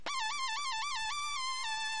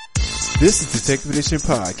This is Detective Edition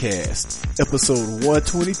Podcast, episode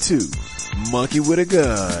 122, Monkey with a Gun.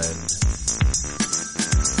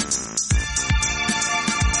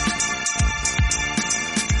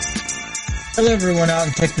 Hello everyone out in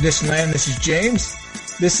Detective Edition land, this is James.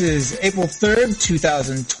 This is April 3rd,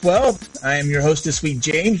 2012. I am your host this week,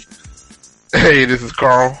 James. Hey, this is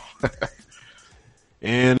Carl.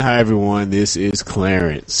 And hi everyone, this is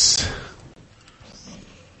Clarence.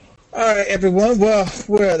 Alright everyone, well,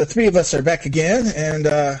 the three of us are back again, and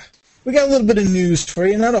we got a little bit of news for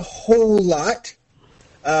you, not a whole lot,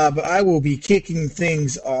 but I will be kicking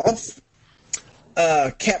things off.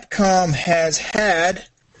 Capcom has had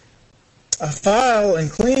a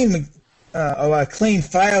claim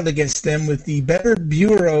filed against them with the Better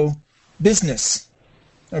Bureau Business.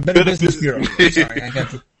 Or Better Business Bureau. Sorry,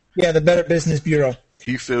 the Better Business Bureau.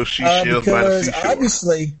 He sells seashells by the seashore.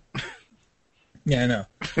 Obviously, yeah, I know.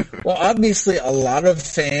 Well, obviously, a lot of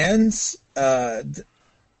fans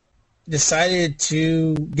decided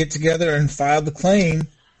to get together and file the claim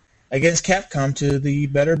against Capcom to the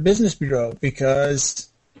Better Business Bureau because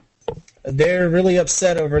they're really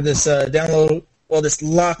upset over this this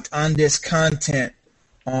locked on disc content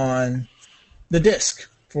on the disc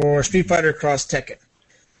for Street Fighter Cross Tekken.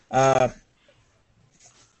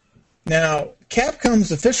 Now,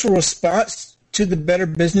 Capcom's official response to the Better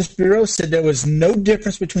Business Bureau said there was no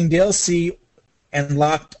difference between DLC and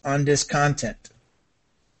locked on disc content.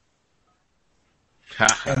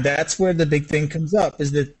 And that's where the big thing comes up,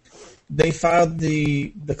 is that they filed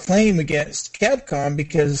the claim against Capcom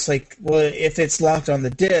because it's like, well, if it's locked on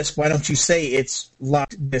the disc, why don't you say it's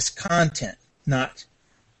locked disc content, not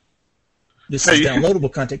this is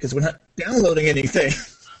downloadable content, because we're not downloading anything.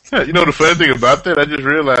 Yeah, you know the funny thing about that? I just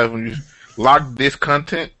realized when you lock disc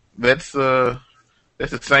content, that's the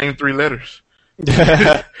same three letters.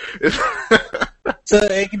 So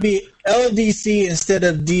it could be LDC instead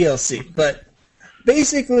of DLC. But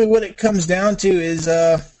basically what it comes down to is,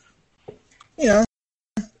 they're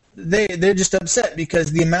just upset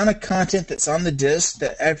because the amount of content that's on the disc,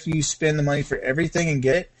 that after you spend the money for everything and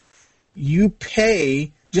get it, you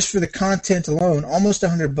pay just for the content alone almost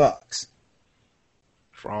 $100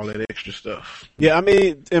 for all that extra stuff. Yeah, I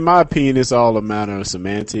mean, in my opinion, it's all a matter of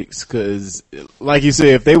semantics because, like you said,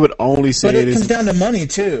 if they would only say it comes down to money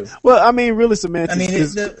too. Well, I mean, really semantics. I mean,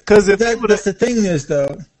 because that's the thing is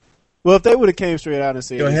though. Well, if they would have came straight out and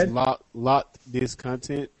said it's locked this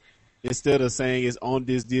content instead of saying it's on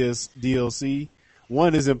this DLC,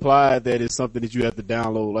 one is implied that it's something that you have to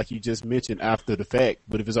download, like you just mentioned, after the fact.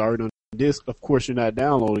 But if it's already on the disc, of course you're not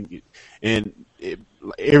downloading it. And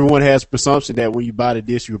everyone has presumption that when you buy the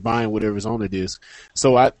disc, you're buying whatever's on the disc.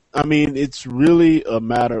 So I mean, it's really a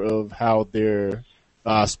matter of how they're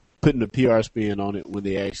putting a PR spin on it when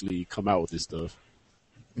they actually come out with this stuff.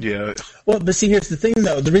 Yeah. Well, but see, here's the thing,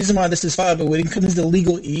 though. The reason why this is filed, but when it comes to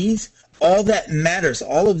legalese, all that matters.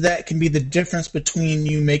 All of that can be the difference between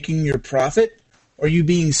you making your profit or you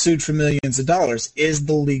being sued for millions of dollars is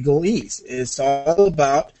the legalese. It's all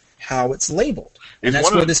about how it's labeled. And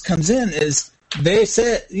that's where this comes in is they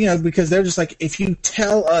said, because they're just like, if you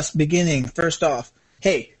tell us beginning, first off,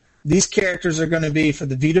 hey, these characters are going to be for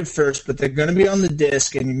the Vita first, but they're going to be on the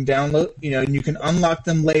disc and you can download, and you can unlock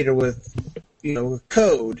them later with, a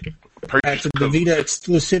code after the Vita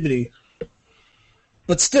exclusivity.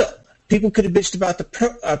 But still, people could have bitched about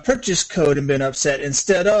the purchase code and been upset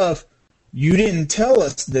instead of, you didn't tell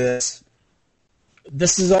us this.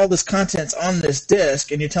 This is all this content's on this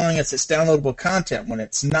disc, and you're telling us it's downloadable content when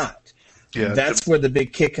it's not. Yeah, that's where the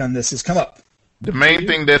big kick on this has come up. The main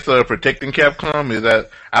thing that's protecting Capcom is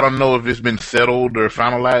that I don't know if it's been settled or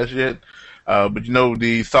finalized yet, but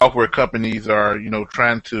the software companies are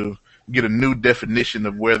trying to get a new definition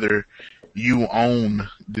of whether you own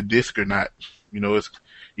the disc or not. They're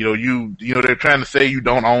trying to say you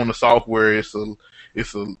don't own the software. It's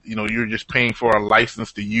you're just paying for a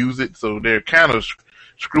license to use it. So they're kind of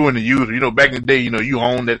screwing the user. Back in the day, you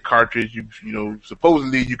own that cartridge.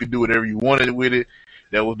 Supposedly you could do whatever you wanted with it.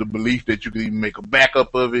 That was the belief that you could even make a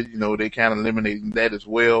backup of it. They kind of eliminating that as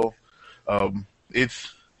well.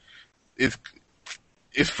 It's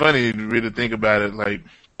funny to really think about it. Like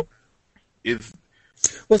it's.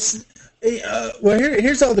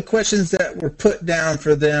 Here's all the questions that were put down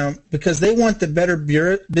for them because they want the Better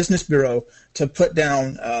Business Bureau to put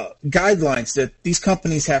down guidelines that these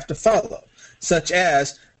companies have to follow, such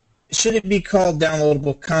as, should it be called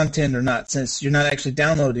downloadable content or not, since you're not actually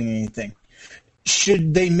downloading anything?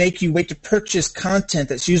 Should they make you wait to purchase content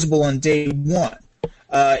that's usable on day one?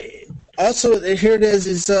 Also, here it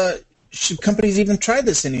is should companies even try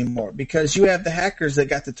this anymore? Because you have the hackers that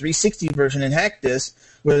got the 360 version and hacked this,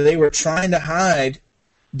 where they were trying to hide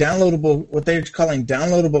downloadable, what they're calling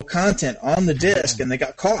downloadable content on the disk, and they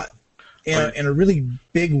got caught in a really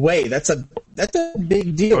big way. That's a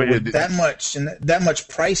big deal with that much and that much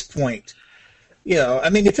price point. You know, I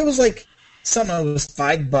mean, if it was like something that was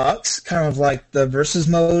 $5, kind of like the versus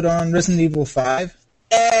mode on Resident Evil 5,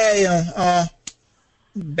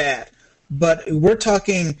 bad. But we're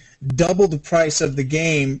talking double the price of the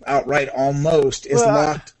game outright almost is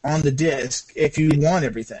locked on the disc if you want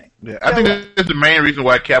everything. Yeah, I think that's the main reason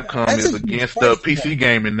why Capcom is against PC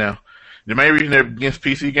gaming now. The main reason they're against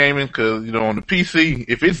PC gaming because, you know, on the PC,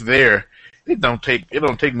 if it's there, it don't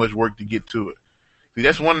take much work to get to it. See,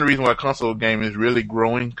 that's one of the reasons why console gaming is really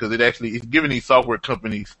growing because it's giving these software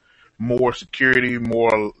companies more security,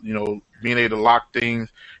 more, you know, being able to lock things.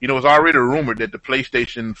 You know, it's already rumored that the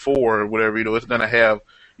PlayStation 4 or whatever, you know, it's going to have,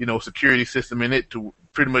 you know, security system in it to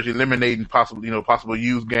pretty much eliminating possible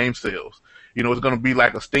used game sales. You know, it's going to be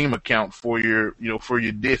like a Steam account for your, you know, for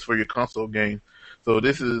your disc, for your console game. So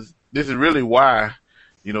this is really why,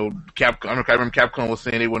 you know, I remember Capcom was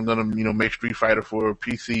saying they weren't going to, you know, make Street Fighter for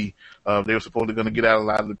PC. They were supposedly going to get out a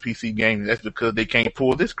lot of the PC gaming. That's because they can't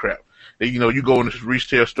pull this crap. You know, you go in the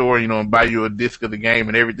retail store, you know, and buy you a disc of the game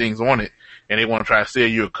and everything's on it, and they want to try to sell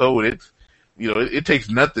you a code. It's, you know, it takes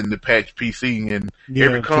nothing to patch PC, and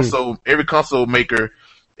every console maker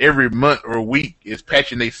every month or week is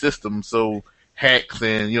patching their system. So hacks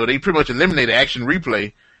and, you know, they pretty much eliminated Action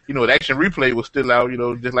Replay. You know, the Action Replay was still out, you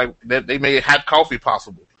know, just like that. They made hot coffee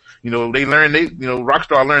possible. You know,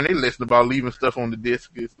 Rockstar learned their lesson about leaving stuff on the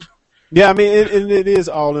disc. Yeah, I mean, it is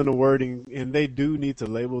all in the wording, and they do need to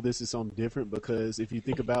label this as something different because if you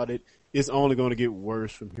think about it, it's only going to get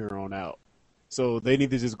worse from here on out. So they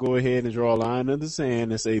need to just go ahead and draw a line in the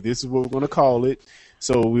sand and say, this is what we're going to call it,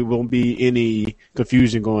 so we won't be any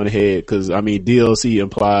confusion going ahead because, I mean, DLC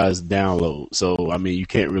implies download. So, I mean, you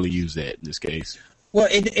can't really use that in this case. Well,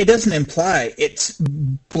 it doesn't imply. It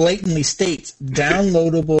blatantly states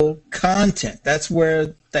downloadable content. That's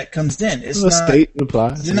where that comes in. It's not state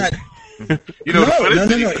implies. You're not. You know, no.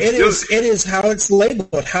 It is how it's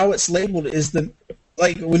labeled. How it's labeled is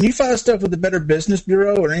like when you file stuff with the Better Business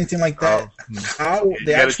Bureau or anything like that. How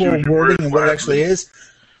the actual wording and what it actually is.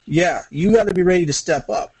 Yeah, you got to be ready to step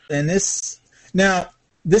up. And this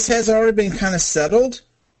has already been kind of settled,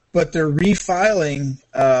 but they're refiling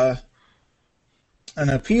an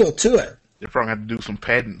appeal to it. They probably have to do some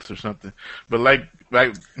patents or something. But like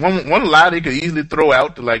one lie they could easily throw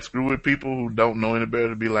out to like screw with people who don't know any better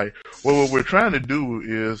to be like, well, what we're trying to do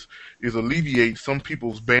is alleviate some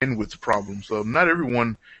people's bandwidth problems. So not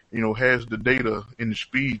everyone, you know, has the data and the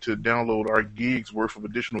speed to download our gigs worth of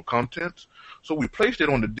additional content. So we placed it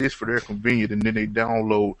on the disk for their convenience, and then they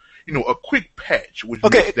download, you know, a quick patch which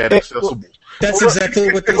makes that accessible. That's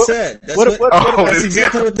exactly what they said. That's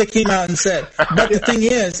exactly what they came out and said. But the thing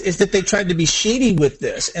is that they tried to be shady with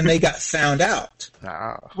this, and they got found out.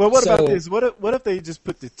 Well, what about this? What if they just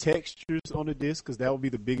put the textures on the disc, because that would be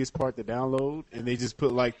the biggest part to download, and they just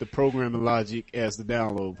put like the programming logic as the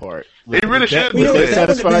download part? They really should. Would that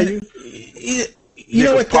satisfy you? You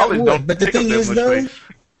know what that would. But the thing is, though,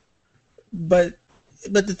 but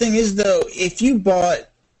the thing is, though, if you bought.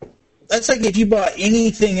 That's like if you bought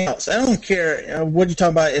anything else. I don't care what you're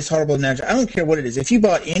talking about. It's horrible analogy. I don't care what it is. If you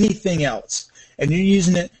bought anything else and you're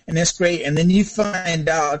using it and it's great, and then you find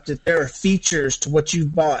out that there are features to what you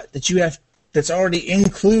bought that you have that's already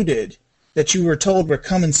included that you were told were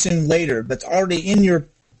coming soon later, that's already in your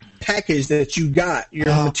package that you got, your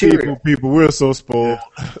material. People, we're so spoiled.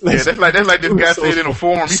 Yeah, that's like this guy said in a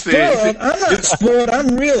forum. He said, I'm not spoiled.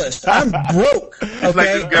 I'm realist. I'm broke.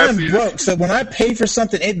 Okay, I'm broke. So when I pay for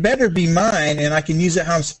something, it better be mine, and I can use it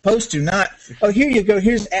how I'm supposed to. Not, here you go.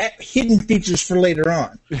 Here's hidden features for later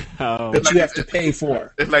on that you have to pay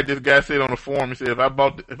for. It's like this guy said on the forum. He said, if I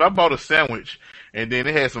bought a sandwich and then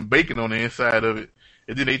it had some bacon on the inside of it,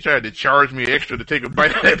 and then they tried to charge me extra to take a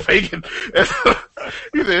bite of that bacon.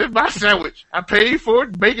 He said, it's my sandwich. I paid for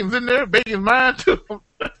it. Bacon's in there. Bacon's mine, too.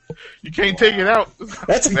 You can't take it out.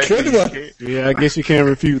 That's a good one. Yeah, I guess you can't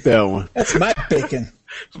refute that one. That's my bacon.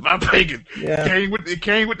 It's my bacon. Yeah. It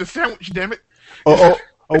came with the sandwich, damn it. Or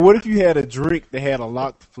what if you had a drink that had a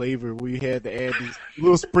locked flavor where you had to add this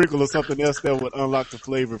little sprinkle or something else that would unlock the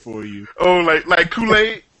flavor for you? Oh, like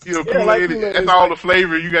Kool-Aid? You know, Kool-Aid, like Kool-Aid, that's all the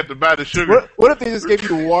flavor. You got to buy the sugar. What if they just gave you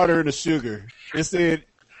the water and the sugar and said,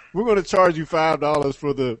 we're going to charge you $5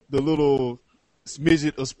 for the little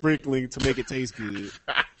smidget of sprinkling to make it taste good?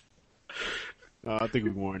 I think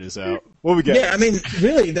we're worn this out. What we got? Yeah, I mean,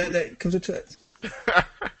 really, that comes into it.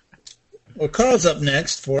 Well, Carl's up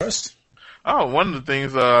next for us. Oh, one of the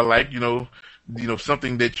things, like,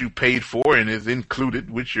 something that you paid for and is included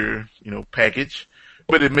with your, package,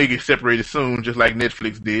 but it may get separated soon, just like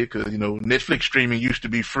Netflix did, because, Netflix streaming used to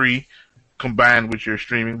be free combined with your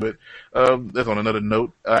streaming, but, that's on another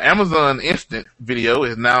note. Amazon Instant Video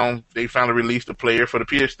is now, they finally released a player for the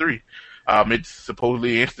PS3. It's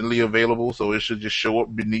supposedly instantly available, so it should just show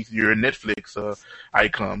up beneath your Netflix,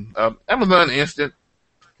 icon. Amazon Instant,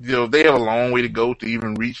 they have a long way to go to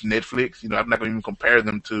even reach Netflix. I'm not going to even compare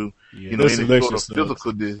them to, any sort of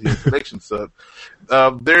physical selection stuff.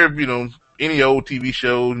 They're, any old TV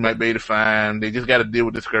shows you might be able to find. They just got to deal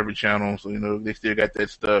with Discovery Channel, so, they still got that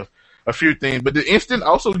stuff. A few things, but the Instant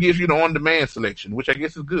also gives you the on-demand selection, which I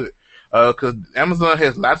guess is good. Cause Amazon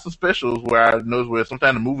has lots of specials where I know where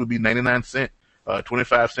sometimes the movie will be 99 cents.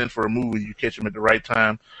 25 cents for a movie, you catch them at the right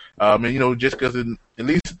time. And just cause at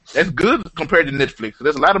least that's good compared to Netflix.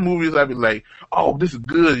 There's a lot of movies I'd be like, oh, this is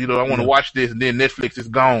good, I want to watch this, and then Netflix is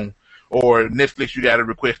gone. Or Netflix, you gotta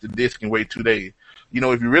request a disc and wait 2 days.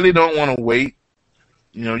 If you really don't want to wait,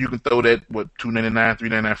 you can throw that, $2.99, $3.99,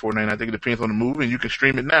 $4.99, I think it depends on the movie, and you can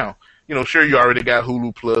stream it now. Sure, you already got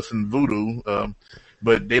Hulu Plus and Vudu,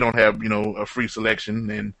 but they don't have, a free selection,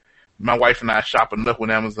 and my wife and I shop enough with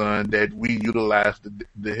Amazon that we utilize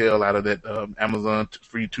the hell out of that Amazon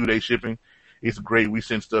free 2-day shipping. It's great. We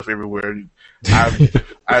send stuff everywhere.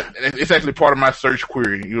 It's actually part of my search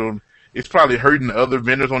query. It's probably hurting the other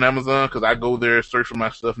vendors on Amazon because I go there, search for my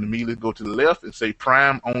stuff, and immediately go to the left and say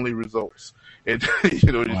Prime only results, and you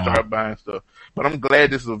start buying stuff. But I'm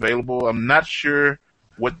glad this is available. I'm not sure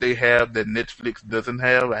what they have that Netflix doesn't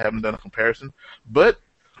have. I haven't done a comparison, but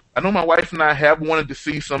I know my wife and I have wanted to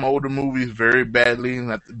see some older movies very badly,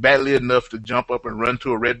 not badly enough to jump up and run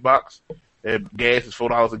to a Redbox. Gas is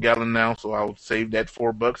 $4 a gallon now, so I would save that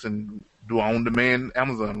 $4 and do an on-demand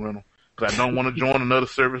Amazon rental. Because I don't want to join another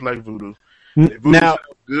service like Vudu. Vudu Now, sounds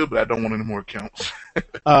good, but I don't want any more accounts.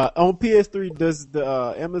 on PS3, does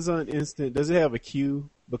the Amazon Instant, does it have a queue?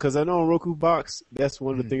 Because I know on Roku Box, that's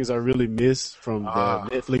one of the things I really miss from the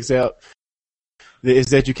Netflix app.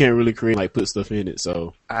 Is that you can't really create, put stuff in it,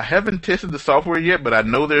 so. I haven't tested the software yet, but I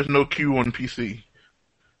know there's no queue on PC.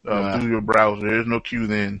 Through your browser. There's no queue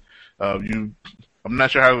then. I'm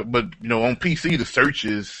not sure how, but, on PC, the search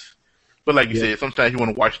is, but like you said, sometimes you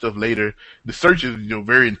want to watch stuff later. The search is,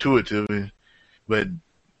 very intuitive, but,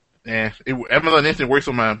 Amazon Instant works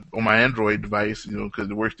on my Android device, because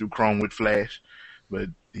it works through Chrome with Flash. But,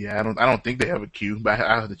 yeah, I don't think they have a queue, but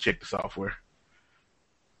I have to check the software.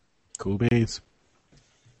 Cool beans.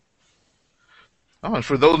 Oh, and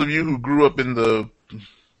for those of you who grew up in the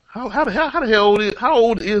how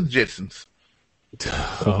old is Jetsons?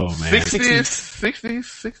 Oh man,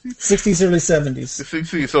 60s, early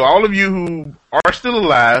 70s. So all of you who are still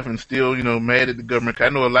alive and still, mad at the government, I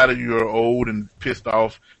know a lot of you are old and pissed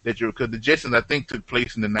off that because the Jetsons, I think, took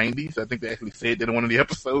place in the 90s. I think they actually said that in one of the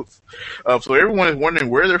episodes. So everyone is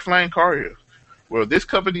wondering where their flying car is. Well, this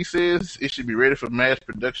company says it should be ready for mass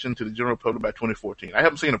production to the general public by 2014. I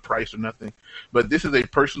haven't seen a price or nothing, but this is a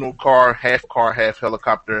personal car, half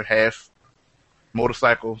helicopter, half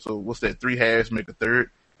motorcycle. So what's that? 3 halves make a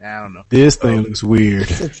third? I don't know. This thing looks weird.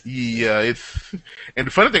 Yeah, and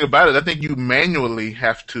the funny thing about it, I think you manually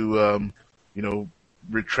have to,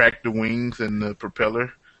 retract the wings and the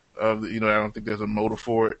propeller. I don't think there's a motor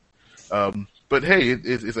for it. But hey,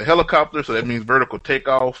 it's a helicopter, so that means vertical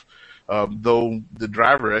takeoff. Though the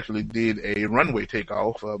driver actually did a runway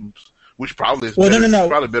takeoff, which probably is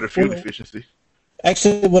probably better fuel efficiency.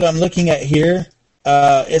 Actually, what I'm looking at here,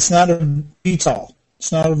 it's not a VTOL.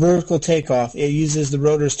 It's not a vertical takeoff. It uses the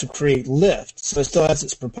rotors to create lift, so it still has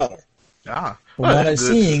its propeller. From what I'm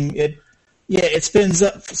seeing, it spins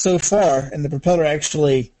up so far, and the propeller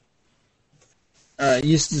actually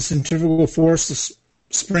uses the centrifugal force to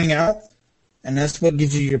spring out, and that's what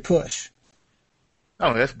gives you your push.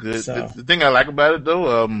 Oh, that's good. So. The thing I like about it,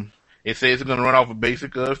 though, it says it's going to run off of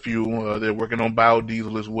basic fuel. They're working on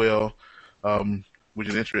biodiesel as well, which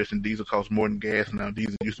is interesting. Diesel costs more than gas now.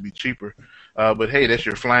 Diesel used to be cheaper. But hey, that's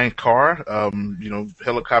your flying car.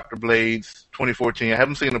 Helicopter blades, 2014. I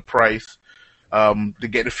haven't seen a price. To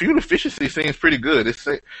get the fuel efficiency seems pretty good. If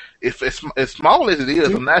as small as it is,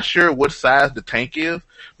 I'm not sure what size the tank is,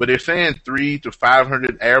 but they're saying 300 to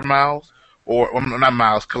 500 air miles. Or not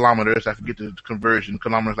miles, kilometers. I forget the conversion.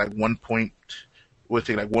 Kilometers like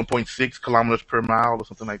 1.6 kilometers per mile or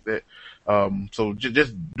something like that. So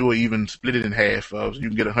just do it even, split it in half. So you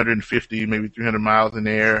can get 150, maybe 300 miles in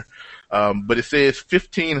the air. But it says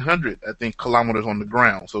 1,500, I think, kilometers on the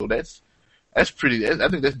ground. So that's pretty. I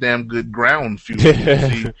think that's damn good ground fuel.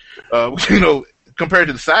 Compared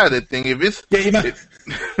to the size of that thing, if it's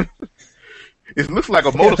It looks like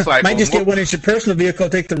a motorcycle. Might just get one in your personal vehicle,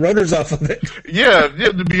 take the rotors off of it. Yeah,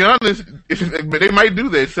 to be honest, but they might do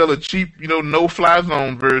that. Sell a cheap, no fly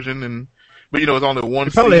zone version, but it's only one.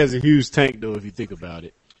 It probably has a huge tank though, if you think about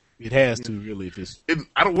it. It has to really. If it's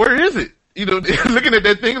where is it? Looking at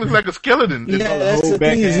that thing, it looks like a skeleton. Yeah, that's the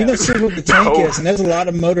thing is, you don't see what the tank is, and there's a lot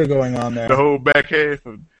of motor going on there. The whole back half.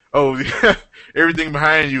 Yeah, everything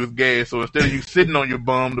behind you is gas. So instead of you sitting on your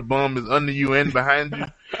bum, the bum is under you and behind you.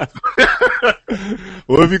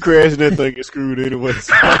 Well, if you crash that thing, you're screwed anyway.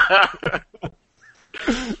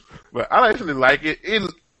 But I actually like it.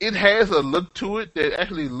 It has a look to it that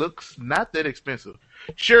actually looks not that expensive.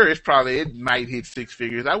 Sure, it might hit six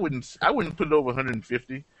figures. I wouldn't put it over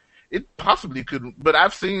 150. It possibly could, but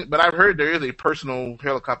I've heard there is a personal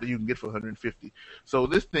helicopter you can get for 150. So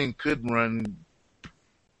this thing could run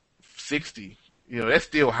 60. That's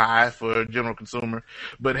still high for a general consumer.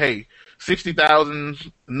 But hey,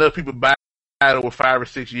 60,000, enough people buy it over 5 or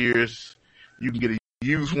 6 years. You can get a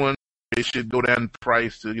used one. It should go down in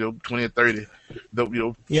price to 20 or 30.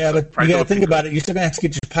 Yeah, but you got to think about it. You're still gonna have to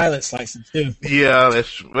get your pilot's license too. Yeah,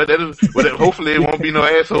 but hopefully it won't be no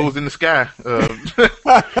assholes in the sky.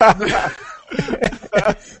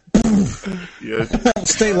 Yeah.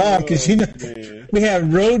 Stay long because we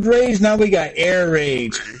have road rage, now we got air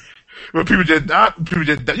rage. But people just die.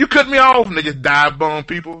 You cut me off, and they just dive bomb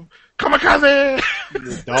people. Kamikaze!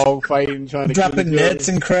 Dog fighting, trying to dropping nets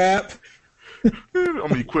and crap. I'm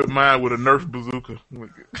gonna equip mine with a Nerf bazooka.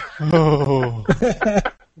 Oh,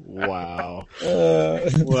 wow.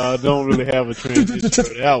 Well, I don't really have a transition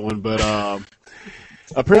for that one, but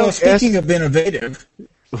apparently, speaking of innovative.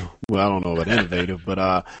 Well, I don't know about innovative,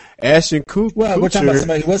 but Ashton Kutcher. Well, we're talking about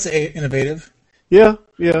somebody who was innovative. Yeah,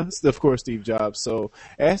 it's of course Steve Jobs. So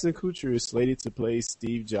Ashton Kutcher is slated to play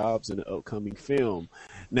Steve Jobs in the upcoming film.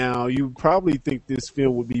 Now, you probably think this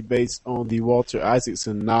film would be based on the Walter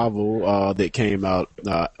Isaacson novel that came out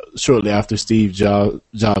shortly after Steve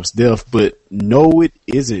Jobs' death, but no, it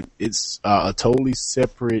isn't. It's a totally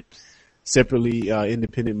separately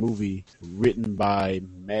independent movie written by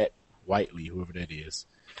Matt Whiteley, whoever that is.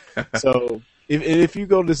 So if you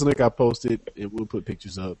go to this link I posted, and we'll put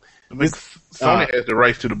pictures up. Sony has the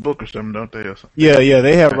rights to the book or something, don't they? Or something? Yeah,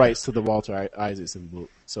 they have rights to the Walter Isaacson book.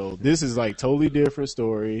 So this is like totally different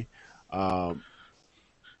story. Kutcher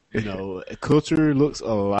looks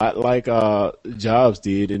a lot like Jobs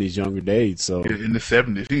did in his younger days. So in the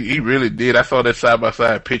 70s, he really did. I saw that side by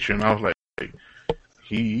side picture, and I was like,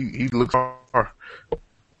 he looks hard.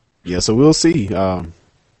 Yeah, so we'll see.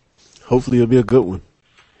 Hopefully, it'll be a good one.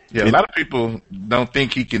 Yeah, a lot of people don't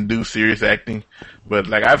think he can do serious acting, but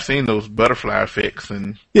like I've seen those butterfly effects,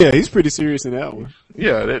 and yeah, he's pretty serious in that one.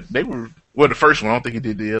 Yeah, they were the first one. I don't think he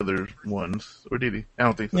did the other ones, or did he? I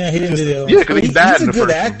don't think so. Yeah, he didn't do the other ones. Yeah, because he died in the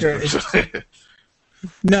first actor.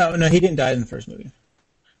 No, he didn't die in the first movie.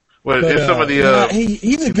 Well, but, some of the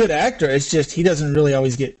he's a good actor. It's just he doesn't really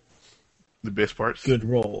always get the best parts, good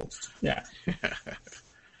roles. Yeah.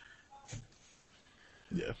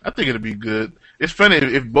 Yeah, I think it'll be good. It's funny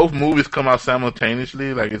if both movies come out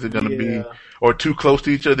simultaneously. Like, is it going to be or too close to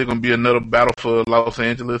each other? Going to be another Battle for Los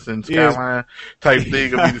Angeles and Skyline type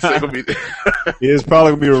thing. It's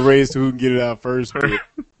probably going to be a race to who can get it out first.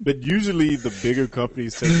 But usually the bigger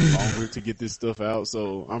companies take longer to get this stuff out.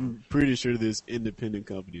 So I'm pretty sure this independent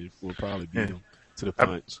company will probably beat them to the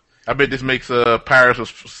punch. I bet this makes Pirates of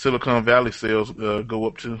Silicon Valley sales go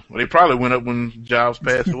up too. Well, they probably went up when Jobs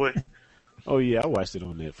passed away. Oh yeah, I watched it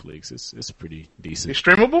on Netflix. It's pretty decent. It's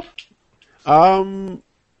streamable?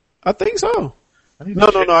 I think so. No,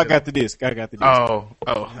 I got the disc. I got the disc. Oh.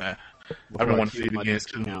 I don't want to see it again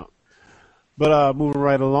too. But moving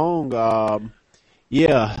right along,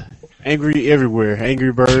 Angry Everywhere,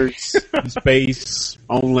 Angry Birds, space,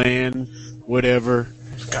 on land, whatever,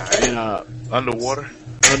 and underwater.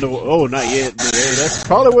 Oh, not yet. That's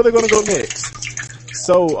probably where they're gonna go next.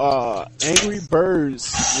 So, Angry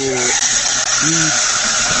Birds will.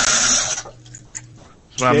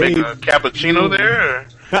 So I make a cappuccino there?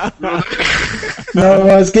 No,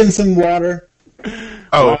 I was getting some water.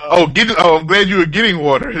 I'm glad you were getting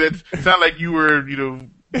water. That sounded like you were,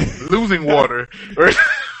 losing water.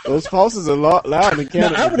 Those pulses are loud in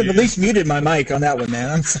Canada. No, I would have at least muted my mic on that one,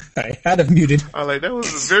 man. I'm sorry. I'd have muted. I like that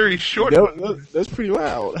was a very short. That's pretty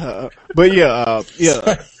loud. But yeah.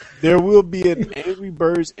 There will be an Angry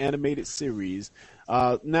Birds animated series.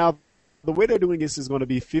 Now, the way they're doing this is going to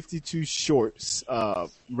be 52 shorts,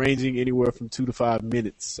 ranging anywhere from 2 to 5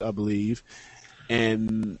 minutes, I believe.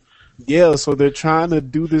 And yeah, so they're trying to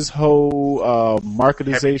do this whole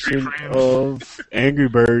marketization of Angry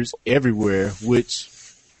Birds everywhere, which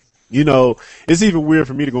You know, it's even weird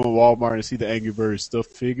for me to go in Walmart and see the Angry Birds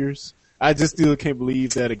stuffed figures. I just still can't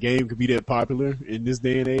believe that a game could be that popular in this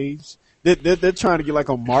day and age. They're trying to get like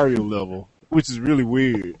on Mario level, which is really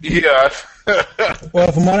weird. Yeah.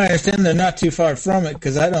 Well, from what I understand, they're not too far from it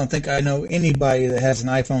because I don't think I know anybody that has an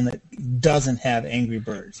iPhone that doesn't have Angry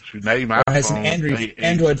Birds. Name Or has an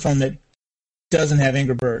Android phone that doesn't have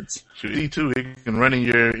Angry Birds. He too. It can run in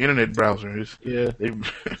your internet browser. It's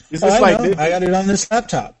just I got it on this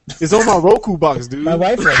laptop. It's on my Roku box, dude. My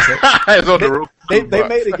wife likes it. It's on the Roku They box.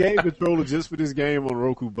 made a game controller just for this game on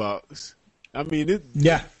Roku box. I mean,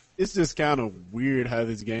 it's just kind of weird how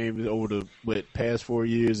this game over the past 4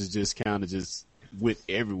 years is just kind of just went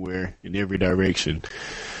everywhere in every direction.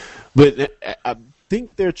 But I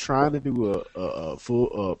think they're trying to do a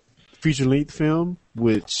full feature length film,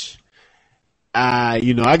 which I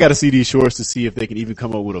got to see these shorts to see if they can even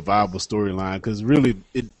come up with a viable storyline, because really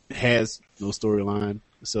it has no storyline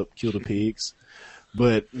except kill the pigs.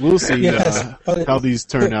 But we'll see how these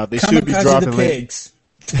turn out. They should be dropping later.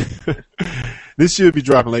 This should be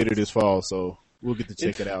dropping later this fall, so we'll get to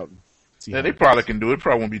check it out. And see they probably can do it.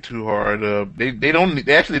 Probably won't be too hard. They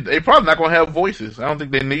probably not gonna have voices. I don't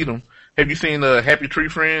think they need them. Have you seen Happy Tree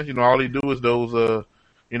Friends? All they do is those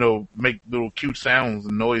make little cute sounds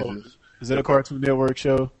and noises. Is that a Cartoon Network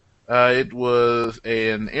show? It was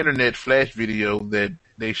an internet flash video that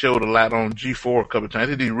they showed a lot on G4 a couple of times.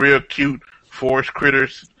 They did real cute forest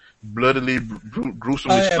critters, bloodily,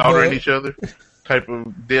 gruesomely slaughtering each other. Type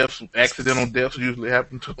of deaths, accidental deaths usually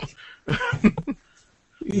happen to them.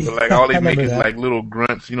 But like all they make is like little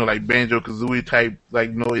grunts, like Banjo-Kazooie type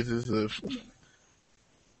like noises.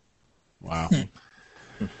 Wow.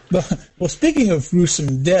 Well, speaking of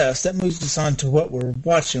gruesome deaths, that moves us on to what we're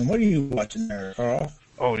watching. What are you watching there, Carl?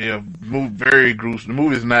 Oh yeah, very gruesome. The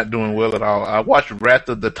movie's not doing well at all. I watched Wrath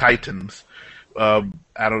of the Titans. I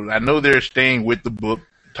know they're staying with the book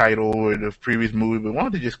title or the previous movie, but why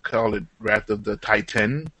don't they just call it Wrath of the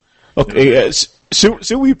Titan? Okay,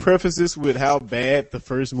 should we preface this with how bad the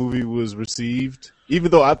first movie was received? Even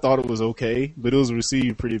though I thought it was okay, but it was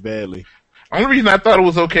received pretty badly. Only reason I thought it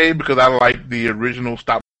was okay because I liked the original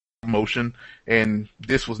stop motion, and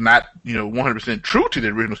this was not 100% true to the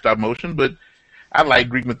original stop motion, but I like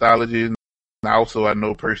Greek mythology, and also I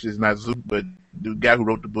know Percy is not Zeus, but the guy who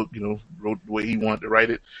wrote the book, wrote the way he wanted to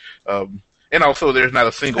write it. And also, there's not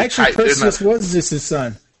a single. Actually, Perseus was Zeus's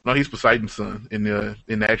son. No, he's Poseidon's son in the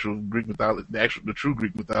actual Greek mythology, the true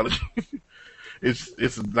Greek mythology.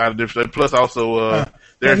 it's not a difference. Plus, also,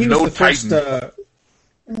 there's no Titan.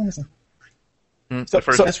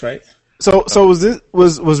 That's right. So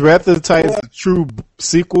was Wrath of the Titans a true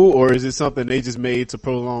sequel, or is it something they just made to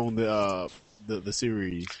prolong the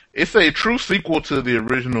series? It's a true sequel to the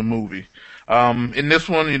original movie. In this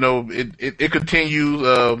one, it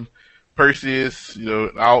continues. Perseus,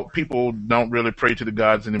 all people don't really pray to the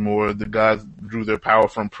gods anymore. The gods drew their power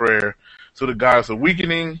from prayer, so the gods are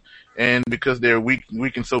weakening, and because they're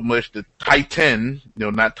weakened so much, the Titan,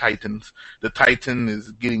 not Titans, the Titan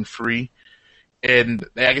is getting free. And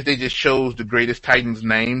I guess they just chose the greatest Titan's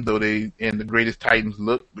name, and the greatest Titan's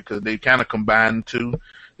look, because they kind of combined two.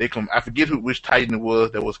 I forget which Titan it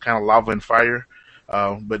was that was kind of lava and fire,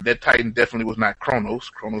 but that Titan definitely was not Kronos.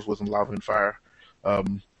 Kronos wasn't lava and fire.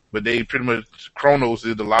 But they pretty much, Kronos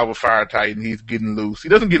is the lava fire Titan. He's getting loose. He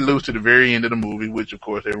doesn't get loose to the very end of the movie, which of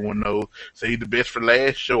course everyone knows. So he's the best for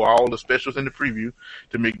last. Show all the specials in the preview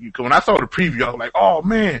to make you. Cause when I saw the preview, I was like, "Oh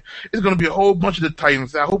man, it's gonna be a whole bunch of the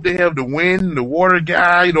Titans." I hope they have the wind, the water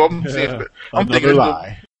guy. I'm thinking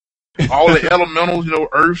all the elementals,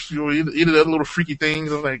 Earth, either other little freaky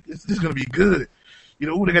things. I was like, "This is gonna be good."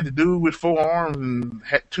 Who they got to do with 4 arms and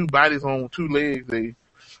had 2 bodies on 2 legs? They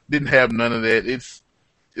didn't have none of that.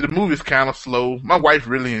 The movie's kind of slow. My wife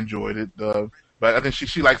really enjoyed it, but I think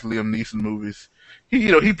she likes Liam Neeson movies.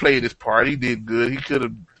 He played his part. He did good. He could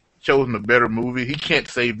have chosen a better movie. He can't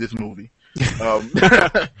save this movie. He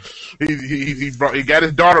got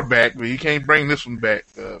his daughter back, but he can't bring this one back.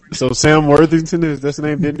 So Sam Worthington, that's his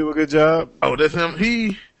name, didn't do a good job? Oh, that's him.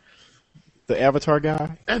 The Avatar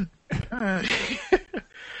guy?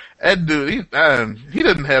 That dude, he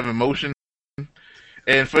doesn't have emotion.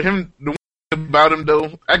 And for him, the about him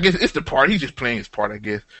though, I guess it's the part. He's just playing his part, I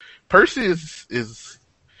guess. Percy is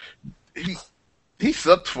he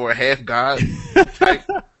sucks for a half god. Like,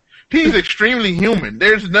 he's extremely human.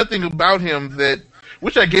 There's nothing about him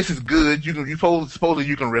which I guess is good. Supposedly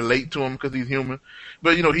you can relate to him because he's human,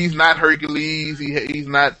 but he's not Hercules. He's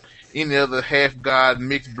not any other half god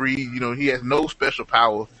mixed breed. He has no special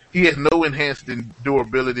power. He has no enhanced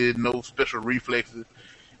durability, no special reflexes.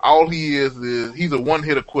 All he is he's a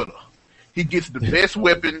one-hitter quitter. He gets the best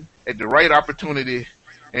weapon at the right opportunity,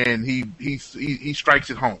 and he strikes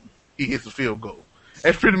it home. He hits a field goal.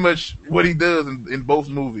 That's pretty much what he does in both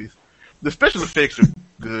movies. The special effects are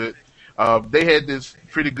good. They had this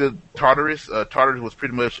pretty good Tartarus. Tartarus was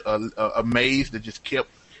pretty much a maze that just kept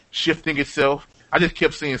shifting itself. I just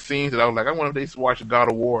kept seeing scenes that I was like, I wonder if they watched God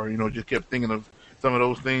of War. Just kept thinking of some of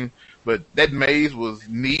those things. But that maze was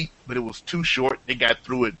neat, but it was too short. They got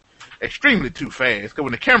through it extremely too fast. Because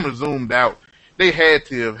when the camera zoomed out, they had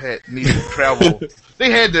to have needed to travel. They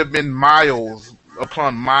had to have been miles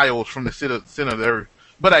upon miles from the center of the earth.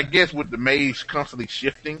 But I guess with the maze constantly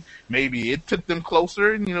shifting, maybe it took them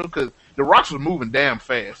closer, because the rocks were moving damn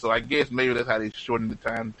fast. So I guess maybe that's how they shortened the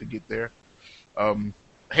time to get there.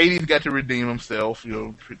 Hades got to redeem himself,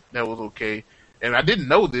 that was okay. And I didn't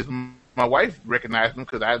know this. My wife recognized him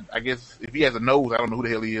because I guess if he has a nose, I don't know who the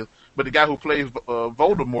hell he is. But the guy who plays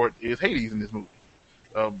Voldemort is Hades in this movie.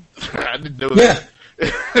 I didn't know that.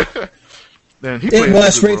 Then he it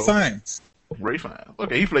was Ray Fiennes. Ray Fiennes.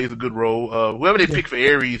 Okay, he plays a good role. Whoever they picked for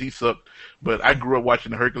Ares, he sucked. But I grew up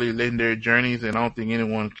watching the Hercules Legendary Journeys, and I don't think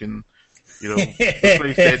anyone can,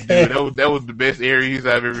 replace that dude. That was the best Ares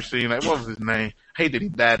I've ever seen. Like, what was his name? I hate that he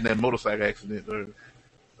died in that motorcycle accident.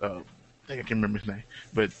 I think I can remember his name.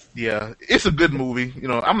 But yeah, it's a good movie.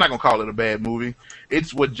 I'm not gonna call it a bad movie.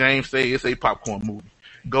 It's what James say. It's a popcorn movie.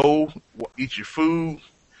 Go eat your food,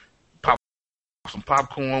 pop some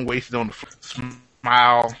popcorn, waste it on the food,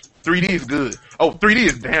 smile. 3D is good. Oh, 3D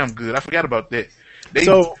is damn good. I forgot about that.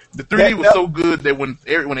 The 3D was so good that when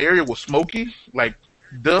the area was smoky, like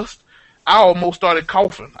dust, I almost started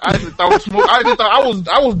coughing. I just thought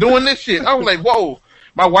I was doing this shit. I was like, whoa.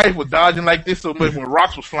 My wife was dodging like this so much when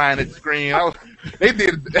rocks was flying at the screen. They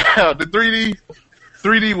did the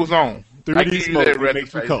 3D was on. 3D smoke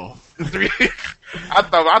makes me cough. I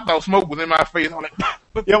thought smoke was in my face. I'm like,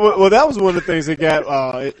 yeah, well, that was one of the things they got.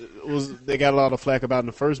 They got a lot of flack about in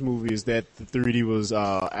the first movie is that the 3D was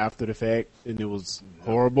after the fact and it was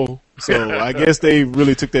horrible. So I guess they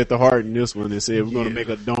really took that to heart in this one and said we're going to make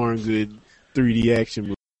a darn good 3D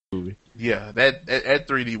action movie. Yeah, that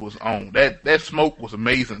 3D was on. That smoke was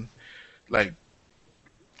amazing. Like,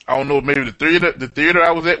 I don't know, maybe the theater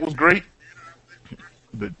I was at was great.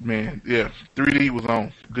 But man, yeah, 3D was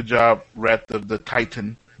on. Good job, Wrath of the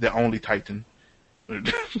Titan, the only Titan.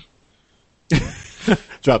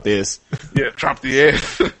 Drop the S. Yeah, drop the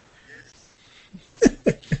S.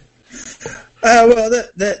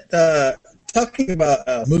 Talking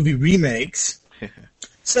about movie remakes.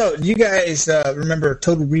 So, do you guys remember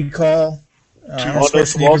Total Recall?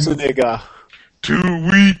 Schwarzenegger. 2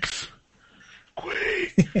 weeks.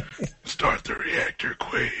 Quay. Start the reactor,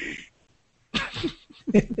 Quay.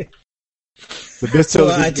 The best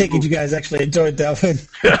I take it you guys actually enjoyed that one.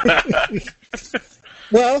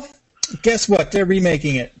 Well, guess what? They're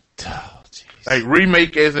remaking it. Oh, like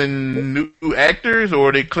remake as in new actors, or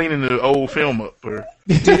are they cleaning the old film up? Or?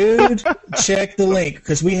 Dude, check the link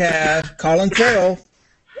because we have Colin Farrell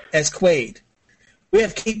as Quaid. We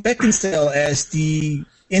have Kate Beckinsale as the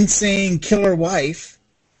insane killer wife,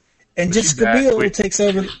 and Jessica Biel takes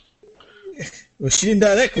over. Well, she didn't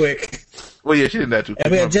die that quick. Well, yeah, she didn't die too quick.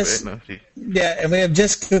 And we have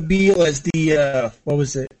Jessica Biel as the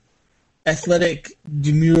athletic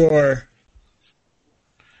demure.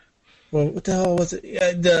 Well, what the hell was it?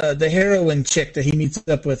 The heroin chick that he meets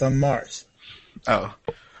up with on Mars. Oh,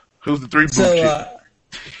 who's the three boob chick?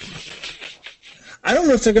 I don't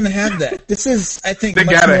know if they're going to have that. This is, I think, they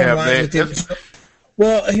much gotta more in have line that. with the original.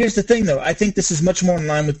 Well, here's the thing, though. I think this is much more in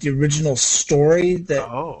line with the original story that the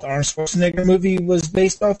Arnold Schwarzenegger movie was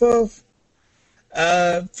based off of.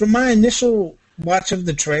 From my initial watch of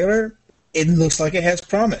the trailer, it looks like it has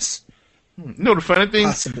promise. The funny thing,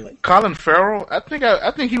 possibly Colin Farrell. I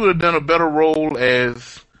think he would have done a better role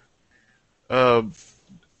as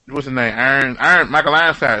what's his name, Michael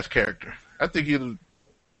Ironside's character. I think he'd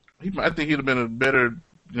have been a better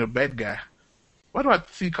bad guy. Why do I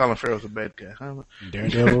see Colin Farrell as a bad guy? I don't know.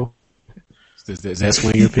 Daredevil. Does that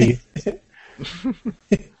swing your pee?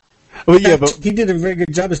 Well, yeah, but he did a very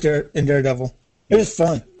good job in Daredevil. It was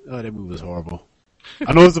fun. Oh, that movie was horrible.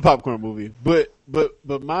 I know it's a popcorn movie, but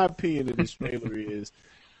my opinion of this trailer is,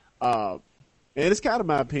 and it's kind of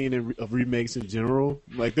my opinion of remakes in general.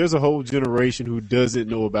 Like, there's a whole generation who doesn't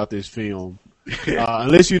know about this film,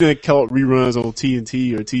 unless you done caught reruns on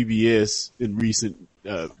TNT or TBS in recent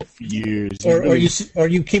years, or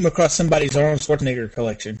you came across somebody's Arnold Schwarzenegger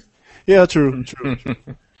collection. Yeah, true.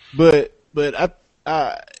 But I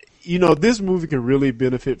this movie can really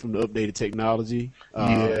benefit from the updated technology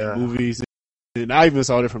in movies. And I even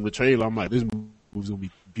saw that from the trailer. I'm like, this movie's gonna be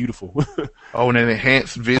beautiful. Oh, and an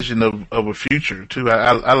enhanced vision of a future too.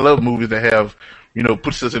 I love movies that have,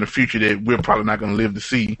 puts us in a future that we're probably not going to live to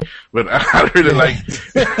see. But I really like,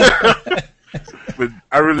 but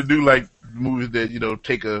I really do like movies that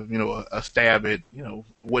take a stab at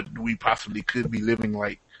what we possibly could be living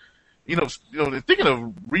like. Thinking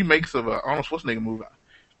of remakes of Arnold Schwarzenegger movie.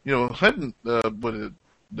 Hunting, the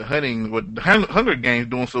Hunger Games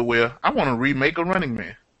doing so well. I want to remake a Running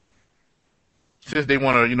Man. Since they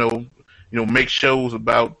want to, make shows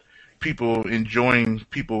about people enjoying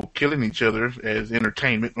people killing each other as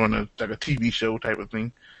entertainment on like a TV show type of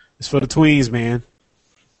thing. It's for the tweens, man.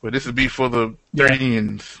 But this would be for the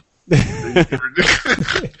 30s.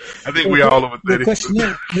 I think we all over 30. The question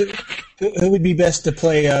is, who would be best to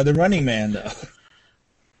play the Running Man, though?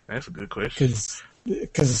 That's a good question.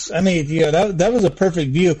 Because that was a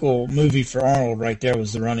perfect vehicle movie for Arnold right there,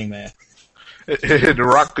 was the Running Man. The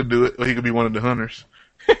Rock could do it, or he could be one of the hunters.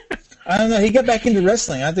 I don't know. He got back into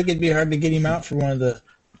wrestling. I think it'd be hard to get him out for one of the.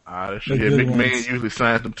 McMahon usually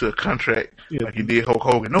signs him to a contract like he did Hulk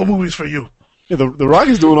Hogan. No movies for you. Yeah, the Rock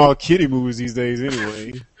is doing all kiddie movies these days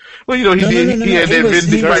anyway. Well, he had that Vin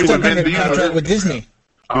Diesel contract with Disney.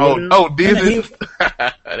 Oh, Disney.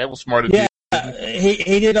 That was smart of Disney.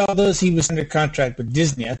 He did all those. He was under contract with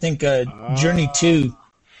Disney. I think Journey 2.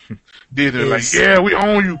 Disney like, yeah, we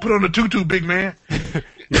own you. Put on the tutu, big man.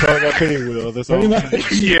 You probably got paid with that's all.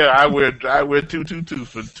 Yeah, I wear 222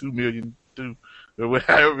 for $2 million too, or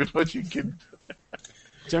however much you can.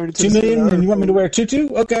 $2 million, and you want me to wear a tutu?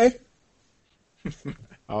 Okay.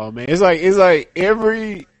 Oh man, it's like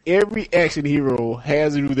every action hero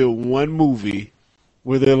has to do their one movie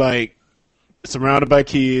where they're like surrounded by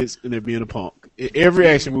kids and they're being a punk. Every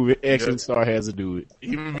action star has to do it.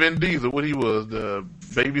 Even Vin Diesel, what he was, the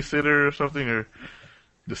babysitter or something, or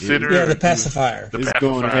the sitter. Yeah, the pacifier. It's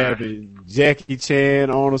going to happen. Jackie Chan,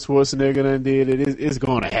 Arnold Schwarzenegger done did it. It's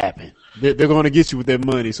going to happen. They're going to get you with their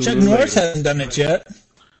money. So Chuck Norris hasn't done it yet.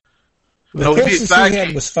 The closest he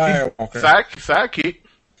had was Firewalker. Sidekick.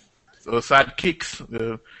 Or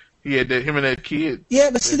sidekicks. He had him and that kid. Yeah,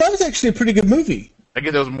 but see, that was actually a pretty good movie. I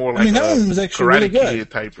guess that was more like that one was actually Karate really good. Kid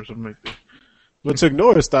type or something like that. But Chuck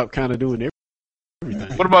Norris stopped kind of doing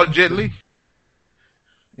everything. What about Jet Li?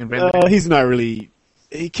 He's not really.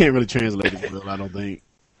 He can't really translate it well, I don't think.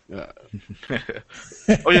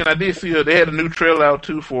 Oh yeah, and I did see they had a new trailer out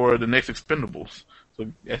too for the next Expendables. So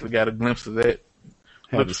actually got a glimpse of that.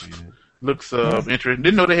 Looks interesting.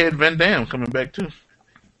 Didn't know they had Van Damme coming back too.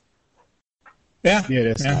 Yeah,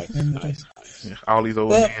 that's nice. Yeah, all these old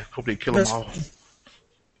men. Hope they kill them all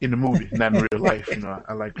in the movie, not in real life.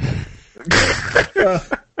 I like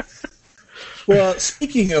that. Well,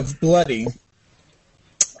 speaking of bloody,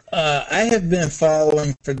 I have been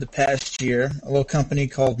following for the past year a little company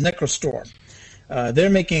called Necrostorm. They're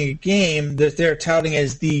making a game that they're touting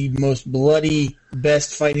as the most bloody,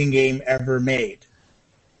 best fighting game ever made.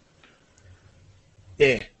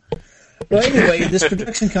 Yeah. Well, anyway, this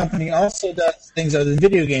production company also does things other than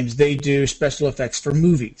video games. They do special effects for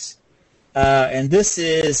movies. And this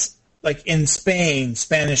is, like in Spain,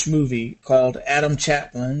 Spanish movie called Adam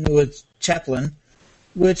Chaplin,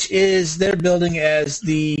 which is they're building as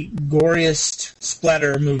the goriest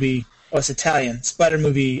splatter movie, it's Italian, splatter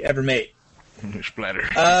movie ever made. Splatter.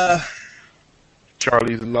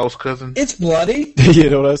 Charlie's Lost Cousin. It's bloody. You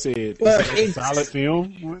know what I said? Well, it's a solid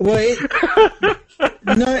film. Well,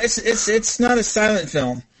 no, it's not a silent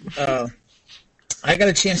film. I got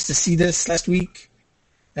a chance to see this last week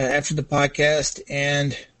after the podcast,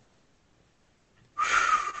 and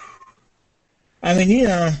I mean,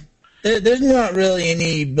 there's not really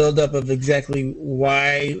any buildup of exactly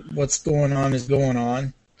why what's going on is going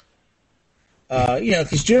on.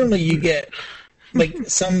 Because generally you get like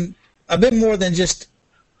a bit more than just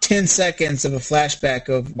 10 seconds of a flashback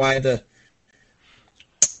of why the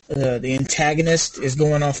antagonist is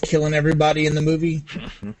going off killing everybody in the movie.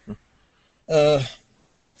 I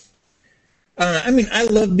don't know. I mean, I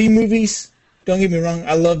love B-movies. Don't get me wrong.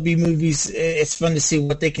 I love B-movies. It's fun to see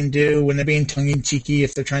what they can do when they're being tongue-in-cheeky,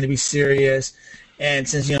 if they're trying to be serious. And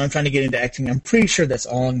since, I'm trying to get into acting, I'm pretty sure that's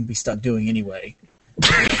all I'm going to be stuck doing anyway.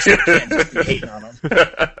 So I can't just be hating on them.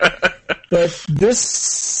 But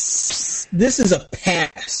this is a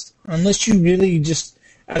pass. Unless you really just,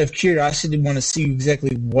 out of curiosity, want to see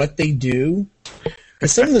exactly what they do.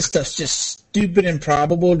 Because some of the stuff's just stupid and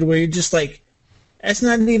improbable to where you're just like, that's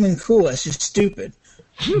not even cool. That's just stupid.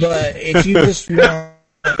 But if you just want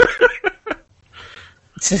to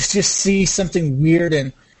just see something weird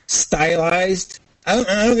and stylized, I'm not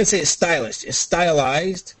going to say it's stylish. It's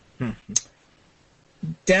stylized.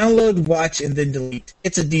 Download, watch, and then delete.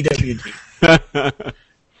 It's a DWD.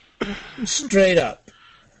 Straight up.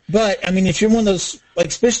 But, I mean, if you're one of those, like,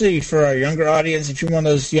 especially for our younger audience, if you're one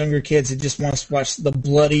of those younger kids that just wants to watch the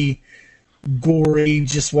bloody, gory,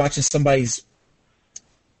 just watching somebody's,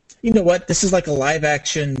 you know what, this is like a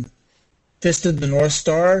live-action Fist of the North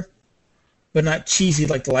Star, but not cheesy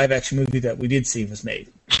like the live-action movie that we did see was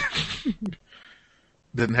made.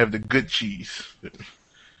 Doesn't have the good cheese.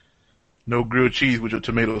 No grilled cheese with your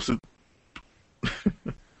tomato soup.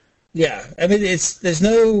 Yeah, I mean, there's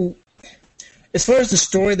no, as far as the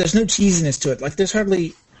story, there's no cheesiness to it. Like, there's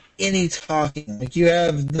hardly any talking. Like, you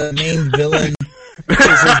have the main villain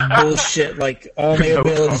says his bullshit like all male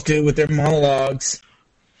villains do with their monologues.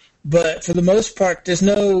 But for the most part, there's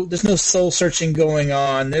no soul searching going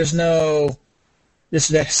on. There's no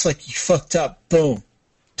that's like you fucked up. Boom.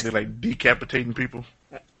 They're like decapitating people.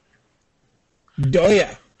 Oh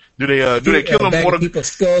yeah. Do they kill them more? People's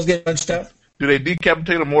skulls get punched out. Do they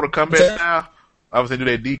decapitate them Mortal Kombat style? I would say, do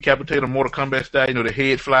they decapitate them Mortal Kombat style? You know, the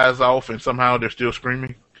head flies off and somehow they're still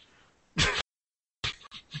screaming.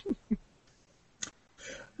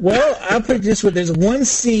 Well, I'll put it this way: there's one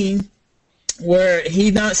scene where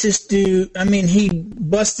he knocks this dude. I mean, he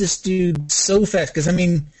busts this dude so fast because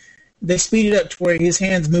they speed it up to where his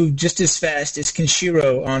hands move just as fast as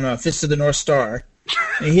Kenshiro on Fist of the North Star.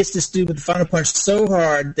 And he hits this dude with the final punch so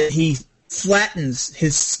hard that he flattens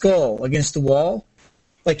his skull against the wall.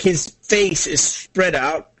 Like his face is spread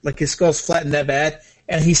out, like his skull's flattened that bad,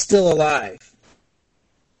 and he's still alive.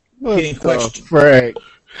 Getting questioned. Frank.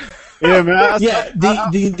 Yeah, man.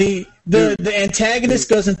 The antagonist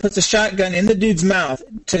goes and puts a shotgun in the dude's mouth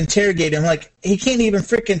to interrogate him. Like, he can't even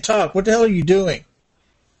freaking talk. What the hell are you doing?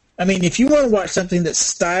 I mean, if you want to watch something that's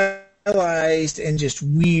stylized and just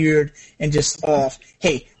weird and just off,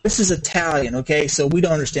 hey, this is Italian, okay? So we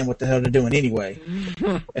don't understand what the hell they're doing anyway,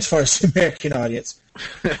 as far as the American audience.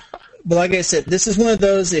 But like I said, this is one of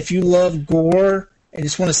those, if you love gore and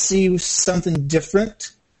just want to see something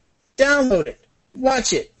different, download it,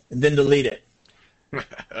 watch it, and then delete it.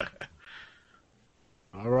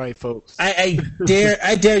 All right, folks. I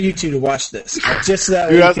dare you two to watch this. Just so that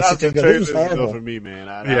way Dude, you can sit there and go, this was horrible. for me, man.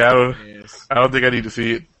 I don't think I need to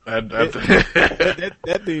see it.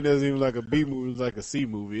 that thing doesn't even like a B movie. It's like a C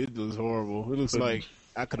movie. It looks horrible. It looks like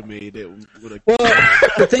I could have made that with a. Well,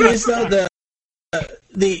 the thing is, though,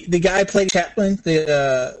 the guy played Chaplin,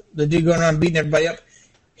 the dude going around beating everybody up,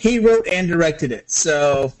 he wrote and directed it.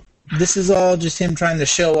 So this is all just him trying to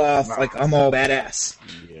show off, like, I'm all badass.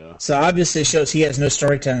 Yeah. So obviously it shows he has no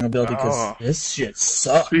storytelling ability because this shit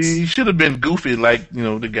sucks. See, he should have been goofy like,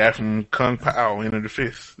 the guy from Kung Pao, Enter the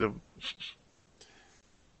Fist.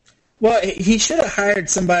 Well, he should have hired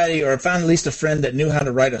somebody or found at least a friend that knew how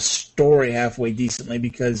to write a story halfway decently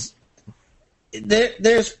because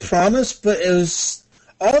there's promise, but it was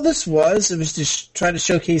to try to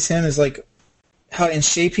showcase him as, like, how in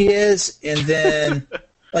shape he is, and then,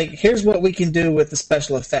 like, here's what we can do with the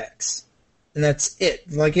special effects. And that's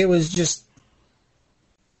it. Like, it was just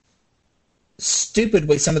stupid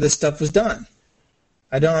way some of this stuff was done.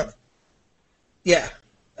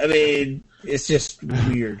 It's just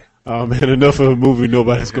weird. Oh, man, enough of a movie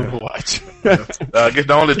nobody's going to watch. I guess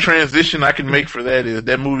the only transition I can make for that is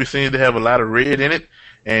that movie seems to have a lot of red in it,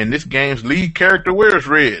 and this game's lead character wears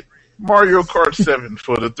red. Mario Kart 7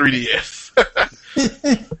 for the 3DS.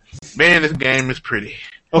 Man, this game is pretty.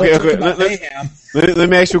 Okay. Let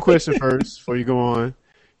me ask you a question first before you go on.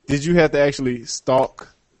 Did you have to actually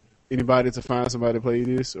stalk anybody to find somebody to play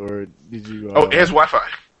this, or did you? It has Wi-Fi.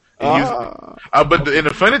 But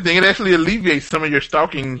the funny thing, it actually alleviates some of your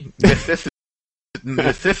stalking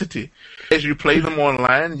necessity. As you play them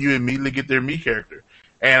online, you immediately get their Mii character.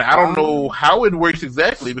 And I don't know how it works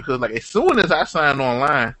exactly because, like, as soon as I signed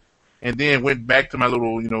online and then went back to my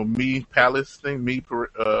little, Mii Palace thing,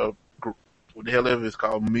 what the hell ever it's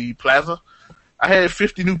called, Mii Plaza, I had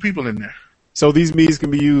 50 new people in there. So these Miis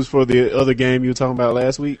can be used for the other game you were talking about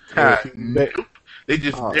last week? Nope. They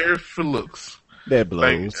just there for looks. That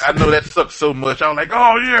blows. Like, I know that sucks so much. I was like,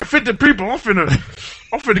 oh yeah, 50 people. I'm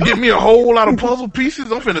finna get me a whole lot of puzzle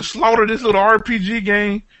pieces. I'm finna slaughter this little RPG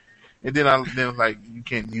game. And then like, you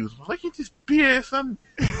can't use them. I'm like, you just BS.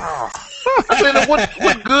 I said,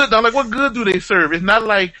 what good? I'm like, what good do they serve? It's not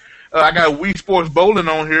like I got Wii Sports Bowling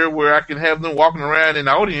on here where I can have them walking around in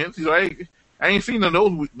the audience. I ain't seen none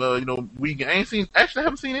of those, Wii games. I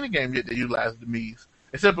haven't seen any game yet that utilizes the Mii's.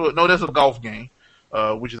 Except for, no, that's a golf game,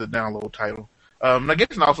 which is a download title. I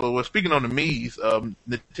guess also, speaking on the Mii's,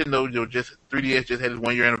 Nintendo 3DS just had its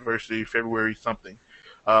 1 year anniversary, February something.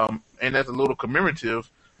 And as a little commemorative,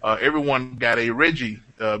 everyone got a Reggie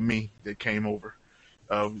Mii that came over.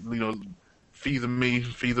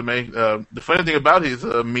 Fizame. The funny thing about his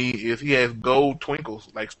me is he has gold twinkles,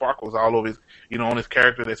 like sparkles all over his, on his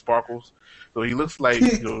character that sparkles. So he looks like,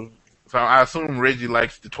 so I assume Reggie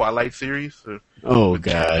likes the Twilight series. Oh,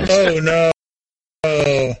 gosh. Oh, no.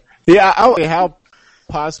 Yeah, how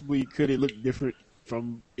possibly could it look different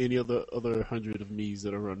from any other 100 of me's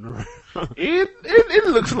that are running around? It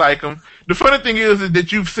looks like them. The funny thing is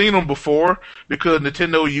that you've seen them before because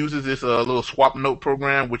Nintendo uses this little swap note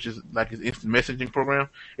program, which is like its instant messaging program.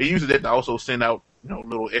 It uses that to also send out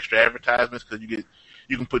little extra advertisements because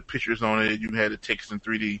you can put pictures on it. You can have the text in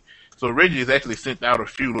 3D. So Reggie has actually sent out a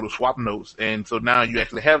few little swap notes, and so now you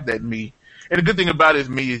actually have that me. And the good thing about his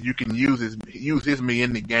me is you can use his me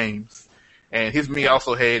in the games. And his me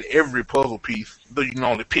also had every puzzle piece, though you can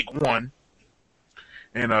only pick one.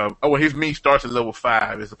 And his me starts at level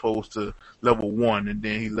 5 as opposed to level 1, and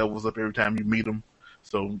then he levels up every time you meet him.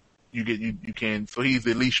 So you can. So he's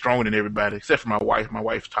at least stronger than everybody, except for my wife. My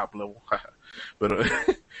wife's top level, but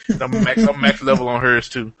I'm max level on hers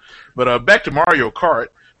too. But back to Mario Kart.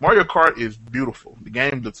 Mario Kart is beautiful. The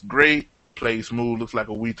game looks great, plays smooth, looks like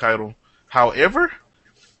a Wii title. However,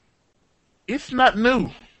 it's not new.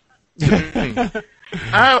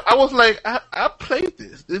 I was like, I played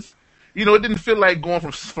this. It's, it didn't feel like going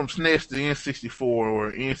from SNES to N64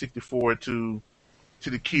 or N64 to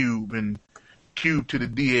the Cube and Cube to the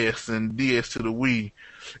DS and DS to the Wii.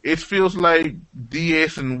 It feels like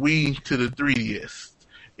DS and Wii to the 3DS.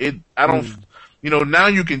 Now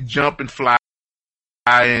you can jump and fly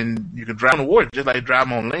and you can drive on the water just like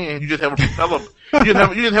driving on land. You just have a propeller. you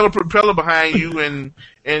just have a propeller behind you and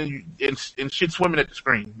shit swimming at the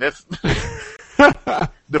screen. That's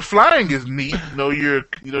the flying is neat. You're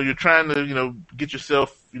trying to get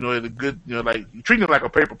yourself at a good like you're treating it like a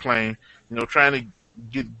paper plane. Trying to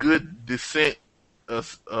get good descent,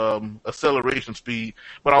 acceleration speed,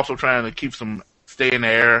 but also trying to stay in the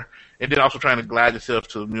air, and then also trying to glide yourself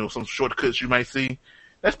to some shortcuts you might see.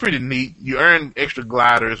 That's pretty neat. You earn extra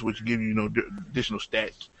gliders, which give you additional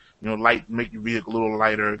stats. Light, make your vehicle a little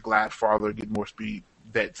lighter, glide farther, get more speed,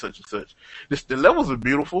 that such and such. The levels are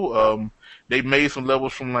beautiful. They made some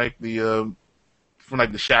levels from the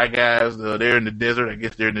Shy Guys. They're in the desert. I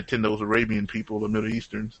guess they're Nintendo's Arabian people, the Middle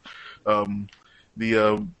Easterns. Then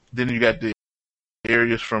you got the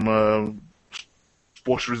areas from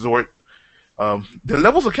Sports Resort. The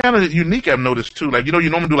levels are kind of unique, I've noticed too. Like, you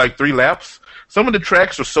normally do like 3 laps. Some of the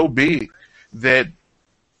tracks are so big that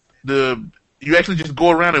you actually just go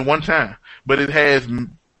around at one time, but it has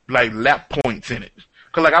like lap points in it.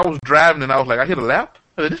 Cause like I was driving and I was like, I hit a lap.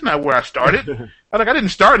 This is not where I started. I didn't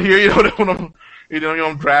start here. When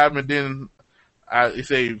I'm driving and then it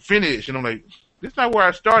say finish, and I'm like, this is not where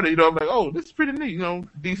I started. I'm like, oh, this is pretty neat.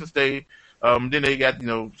 Decent stage. Then they got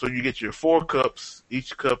so you get your 4 cups.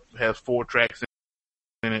 Each cup has 4 tracks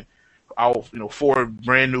in it. All 4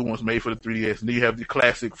 brand new ones made for the 3DS, and then you have the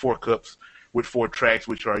classic 4 cups with 4 tracks,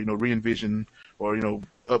 which are re-envisioned or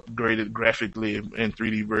upgraded graphically in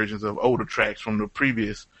 3D versions of older tracks from the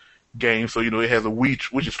previous game. So it has a Wii,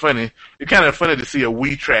 which is funny. It's kind of funny to see a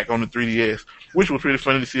Wii track on the 3DS, which was pretty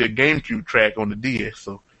funny to see a GameCube track on the DS.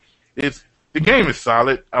 So the game is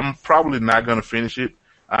solid. I'm probably not gonna finish it.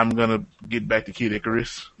 I'm gonna get back to Kid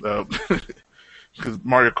Icarus because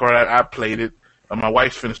Mario Kart. I played it. My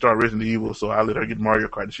wife's finna start Resident Evil, so I let her get Mario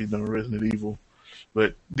Kart and she's done Resident Evil.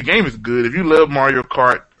 But the game is good. If you love Mario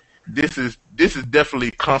Kart, this is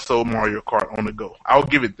definitely console Mario Kart on the go. I'll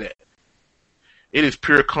give it that. It is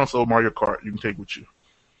pure console Mario Kart you can take with you.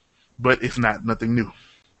 But it's nothing new.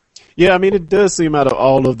 Yeah, I mean, it does seem out of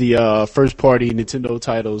all of the first-party Nintendo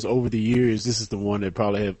titles over the years, this is the one that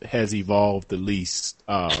probably has evolved the least.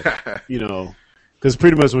 Because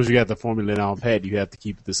pretty much once you got the formula down pat, you have to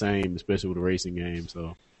keep it the same, especially with a racing game.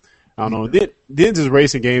 So I don't know. Then just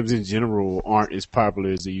racing games in general aren't as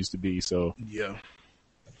popular as they used to be. So yeah,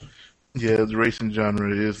 the racing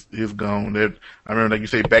genre is gone. I remember, like you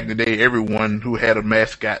say, back in the day, everyone who had a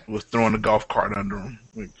mascot was throwing a golf cart under them,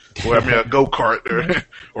 a go kart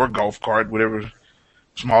or golf cart, whatever,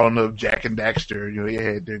 small enough. Jack and Daxter, they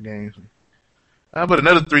had their games. But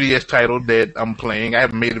another 3DS title that I'm playing, I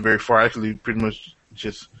haven't made it very far. I actually pretty much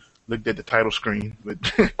just looked at the title screen.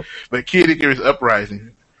 But Kid Icarus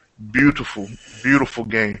Uprising, beautiful, beautiful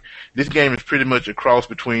game. This game is pretty much a cross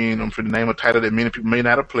between, for the name of a title that many people may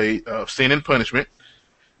not have played, Sin and Punishment.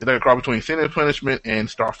 It's like a cross between Sin and Punishment and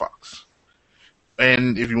Star Fox.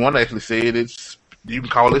 And if you want to actually say it, you can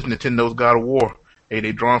call this Nintendo's God of War. Hey,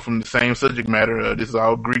 they drawn from the same subject matter. This is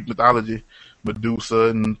all Greek mythology, Medusa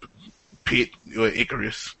and Pit or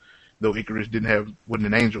Icarus. though Icarus wasn't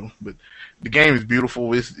an angel. But the game is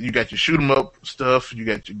beautiful. You got your shoot 'em up stuff, you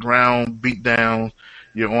got your ground beat down,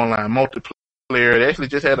 your online multiplayer. They actually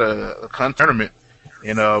just had a tournament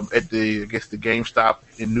at the GameStop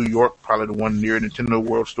in New York, probably the one near Nintendo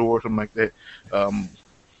World Store or something like that.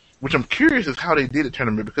 Which I'm curious is how they did the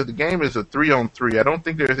tournament, because the game is a 3-on-3. I don't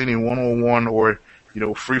think there's any 1-on-1 or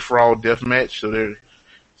free for all deathmatch.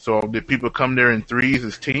 So did people come there in threes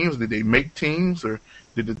as teams? Did they make teams, or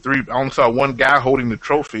did the three? I only saw one guy holding the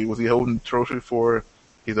trophy. Was he holding the trophy for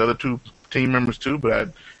his other two team members too? But I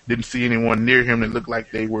didn't see anyone near him that looked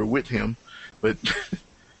like they were with him. But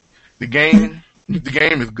the game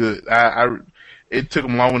is good. It took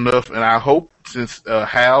them long enough, and I hope since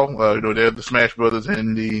HAL, they're the Smash Brothers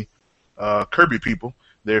and the Kirby people,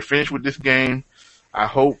 they're finished with this game. I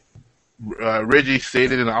hope Reggie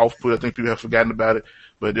said it in the output. I think people have forgotten about it,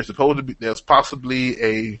 but there's possibly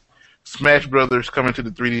a Smash Brothers coming to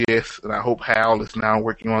the 3DS, and I hope HAL is now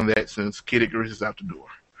working on that since Kid Icarus is out the door.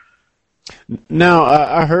 Now,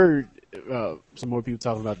 I heard some more people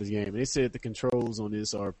talking about this game, and they said the controls on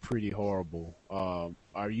this are pretty horrible.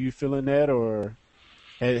 Are you feeling that, or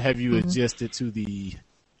have you adjusted to the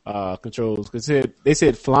controls? Because they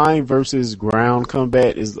said flying versus ground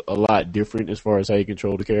combat is a lot different as far as how you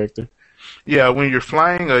control the character. Yeah, when you're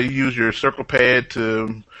flying, you use your circle pad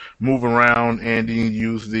to move around, and then you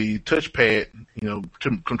use the touch pad, to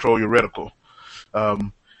control your reticle.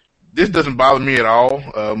 This doesn't bother me at all.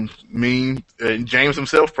 Me and James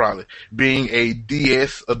himself, probably being a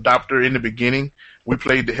DS adopter in the beginning, we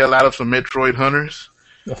played the hell out of some Metroid Hunters.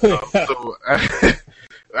 So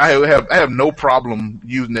I have no problem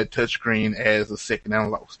using that touchscreen as a second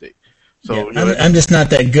analog stick. So yeah, I'm just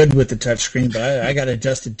not that good with the touchscreen, but I got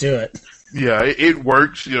adjusted to it. Yeah, it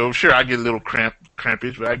works. Sure, I get a little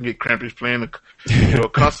crampage, but I can get crampage playing a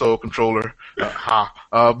console controller. But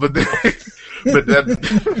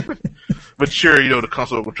sure, the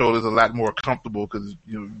console controller is a lot more comfortable because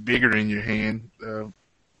bigger in your hand.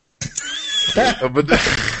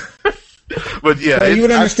 But yeah, you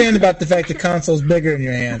would understand about the fact the console's bigger in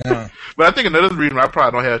your hand, huh? But I think another reason I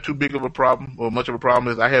probably don't have too big of a problem or much of a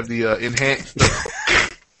problem is I have the enhanced.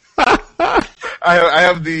 I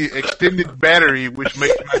have the extended battery, which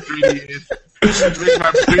makes my 3DS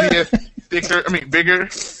thicker. I mean, bigger.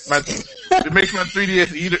 It makes my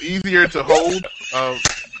 3DS easier to hold.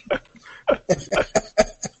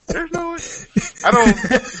 There's no. I don't.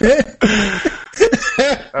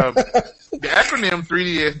 The acronym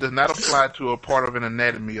 3DS does not apply to a part of an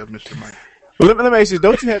anatomy of Mr. Mike. Well, let me ask you: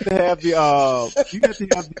 don't you have to have the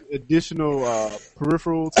additional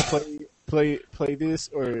peripheral to play this?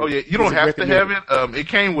 Or you don't have to have it. It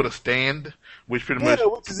came with a stand, which pretty much.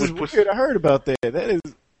 Weird. I heard about that.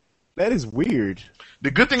 That is weird. The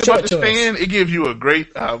good thing about the stand, it gives you a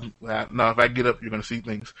great. No, if I get up, you're going to see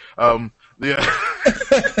things. You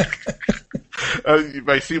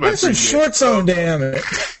might see my. Put some shorts on, damn it.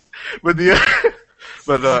 But the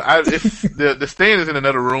stand is in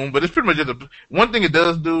another room. But it's pretty much just one thing it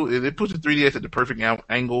does do is it puts the 3DS at the perfect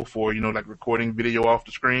angle for like recording video off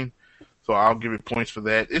the screen. So I'll give it points for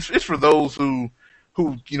that. It's for those who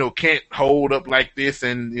can't hold up like this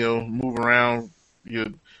and move around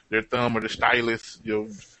their thumb or the stylus. I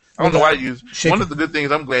don't know why I use. One of the good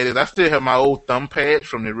things I'm glad is I still have my old thumb pad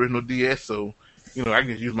from the original DS, so I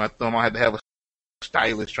can just use my thumb. I had to have a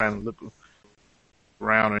stylus trying to look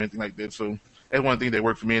around or anything like that. So that's one thing that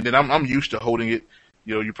worked for me. And then I'm used to holding it.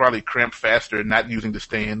 You probably cramp faster not using the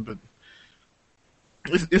stand, but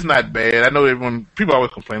it's not bad. I know people always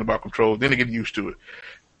complain about controls, then they get used to it.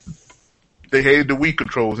 They hated the Wii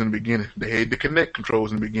controls in the beginning. They hated the Kinect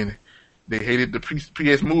controls in the beginning. They hated the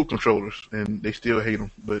PS Move controllers, and they still hate them.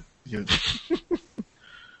 But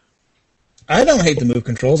I don't hate the Move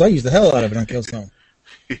controls. I use the hell out of it on Killzone.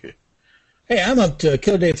 Hey, I'm up to a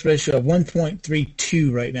kill death ratio of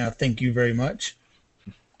 1.32 right now. Thank you very much.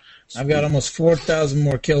 I've got almost 4,000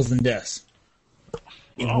 more kills than deaths.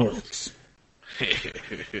 It works.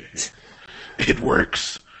 It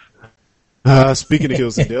works. Speaking of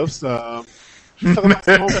kills and deaths, talk about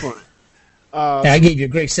Homefront. I gave you a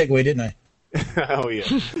great segue, didn't I? Oh yeah.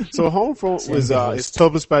 So Homefront it's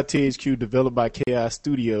published by THQ, developed by Chaos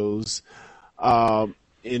Studios,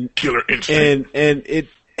 Killer Instinct, and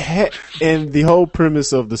the whole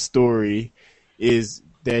premise of the story is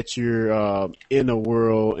that you're in a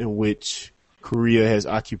world in which Korea has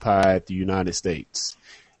occupied the United States,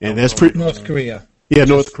 and that's pretty North Korea. Yeah,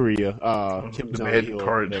 North Korea. Kim Jong-il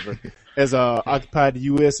or whatever has occupied the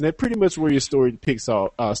U.S., and that's pretty much where your story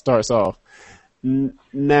starts off.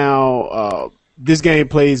 Now, this game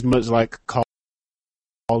plays much like Call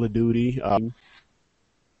of Duty.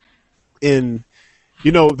 And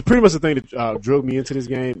pretty much the thing that drug me into this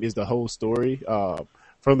game is the whole story.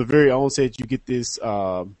 From the very onset, you get this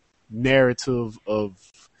narrative of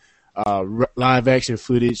live action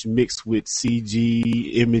footage mixed with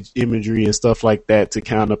CG imagery and stuff like that to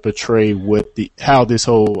kind of portray how this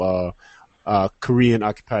whole Korean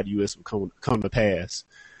occupied U.S. will come to pass.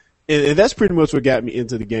 And that's pretty much what got me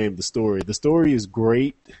into the game. The story is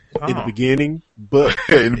great in the beginning, but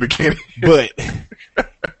but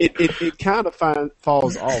it kind of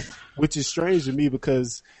falls off, which is strange to me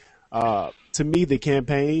because to me the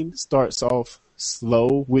campaign starts off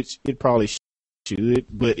slow, which it probably should,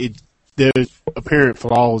 but there's apparent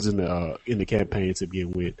flaws in the campaign to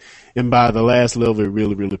begin with, and by the last level it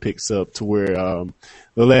really picks up to where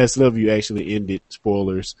the last level you actually ended,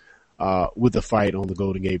 spoilers, with a fight on the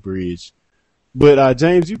Golden Gate Bridge. But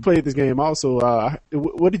James, you played this game also.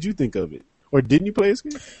 What did you think of it? Or didn't you play this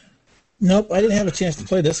game? Nope, I didn't have a chance to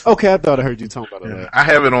play this. Okay, I thought I heard you talking about that. I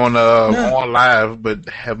have it on live, but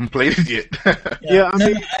haven't played it yet.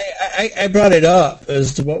 I brought it up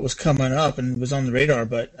as to what was coming up and was on the radar,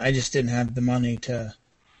 but I just didn't have the money to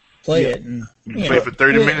play it. And you can play for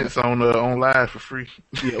 30 minutes on live for free.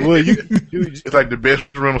 Yeah, well, it's like the best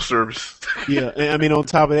rental service. Yeah, and I mean, on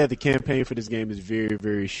top of that, the campaign for this game is very,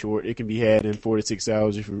 very short. It can be had in 4 to 6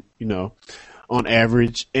 hours, if on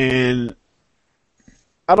average. And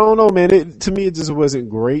I don't know, man. To me, it just wasn't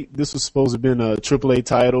great. This was supposed to have been a AAA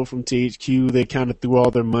title from THQ. They kind of threw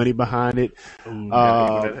all their money behind it. Ooh,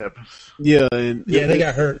 that happens. Yeah, they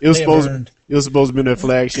got hurt. It was supposed to have been their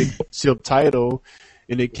flagship title,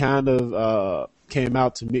 and it kind of came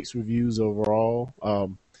out to mixed reviews overall.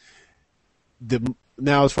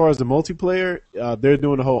 Now, as far as the multiplayer, they're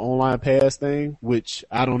doing the whole online pass thing, which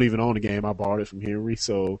I don't even own the game. I borrowed it from Henry,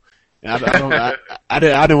 so I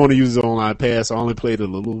didn't want to use the online pass. I only played a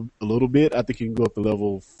little bit. I think you can go up to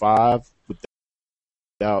level 5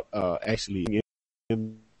 without actually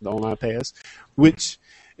in the online pass, which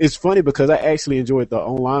is funny because I actually enjoyed the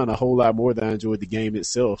online a whole lot more than I enjoyed the game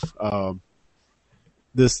itself.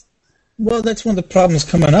 Well, that's one of the problems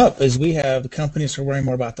coming up is we have the companies who are worrying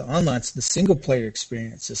more about the online, so the single player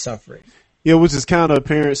experience is suffering. Yeah, which is kind of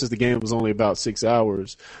apparent since the game was only about 6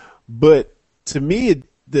 hours. But to me,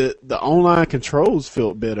 the online controls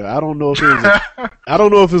felt better. I don't know if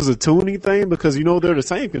it was a tuning thing because they're the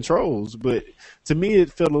same controls, but to me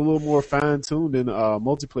it felt a little more fine tuned in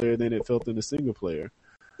multiplayer than it felt in the single player.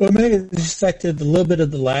 Well, maybe the fact that the little bit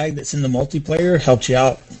of the lag that's in the multiplayer helped you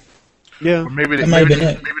out. Yeah, or maybe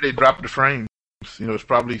they dropped the frames. It's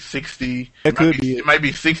probably 60. It might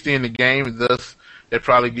be 60 in the game. Thus, that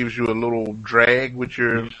probably gives you a little drag with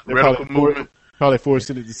your reticle movement. Probably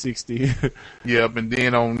forcing it to 60. Yep, and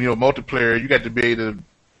then on multiplayer, you got to be able to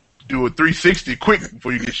do a 360 quick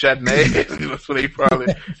before you get shot in the ass. So they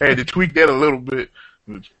probably had to tweak that a little bit.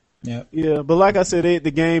 Yeah, but like I said,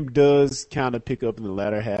 the game does kind of pick up in the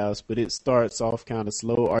latter halves, but it starts off kind of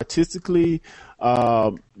slow. Artistically,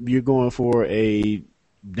 you're going for a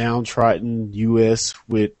downtrodden U.S.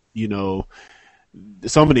 with,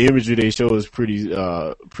 some of the imagery they show is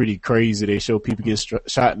pretty crazy. They show people getting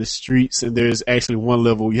shot in the streets, and there's actually one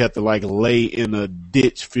level where you have to lay in a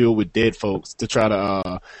ditch filled with dead folks to try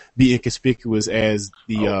to be inconspicuous as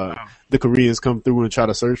the Koreans come through and try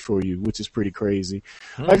to search for you, which is pretty crazy.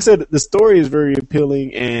 Like I said, the story is very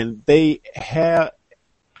appealing, and they had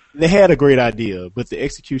a great idea, but the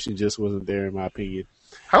execution just wasn't there, in my opinion.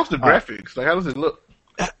 How's the graphics? How does it look?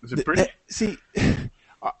 Is it pretty? See.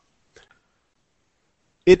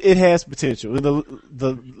 It has potential. In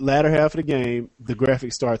the latter half of the game, the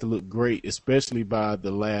graphics start to look great, especially by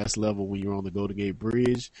the last level when you're on the Golden Gate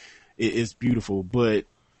Bridge. It's beautiful, but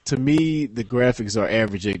to me, the graphics are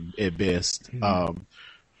average at best. Mm-hmm.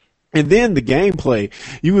 And then the gameplay.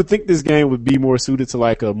 You would think this game would be more suited to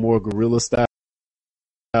a more guerrilla style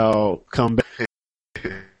combat.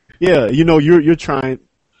 Yeah, you're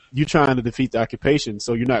trying to defeat the occupation,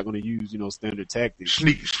 so you're not going to use, standard tactics.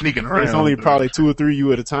 Sneaking around. There's only probably 2 or 3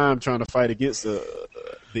 you at a time trying to fight against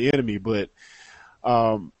the enemy. But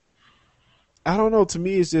I don't know. To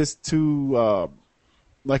me, it's just too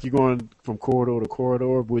like you're going from corridor to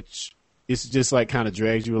corridor, which it's just kind of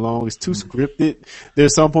drags you along. It's too scripted.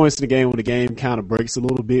 There's some points in the game when the game kind of breaks a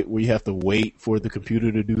little bit, where you have to wait for the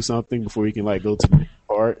computer to do something before you can go to the next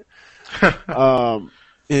part.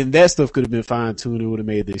 And that stuff could have been fine-tuned. It would have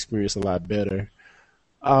made the experience a lot better.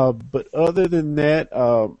 But other than that,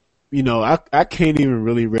 I can't even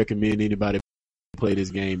really recommend anybody play this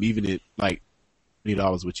game, even at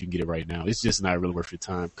 $20, which you can get it right now. It's just not really worth your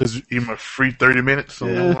time. Cause even a free 30 minutes.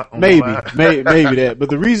 Maybe that. But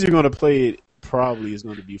the reason you're going to play it probably is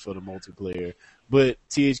going to be for the multiplayer. But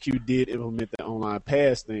THQ did implement the online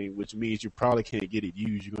pass thing, which means you probably can't get it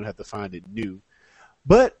used. You're going to have to find it new.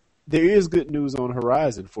 But there is good news on the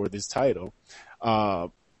horizon for this title.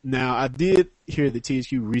 Now, I did hear that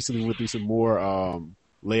THQ recently went through some more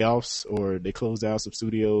layoffs, or they closed down some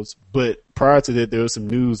studios. But prior to that, there was some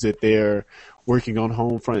news that they're working on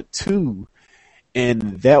Homefront 2, and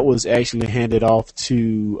that was actually handed off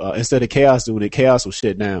to, instead of Chaos doing it, Chaos was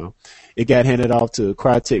shut down. It got handed off to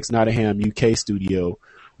Crytek's Nottingham UK studio.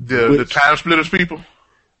 The Time Splitters people?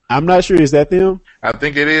 I'm not sure. Is that them? I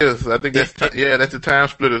think it is. I think that's the Time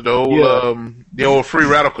Splitters, the old Free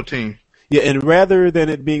Radical team. Yeah, and rather than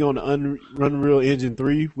it being on Unreal Engine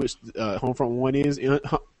 3, which Homefront 1 is,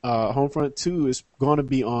 Homefront 2 is going to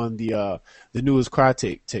be on the newest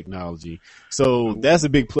Crytek technology. So that's a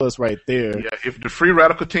big plus right there. Yeah, if the Free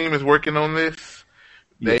Radical team is working on this,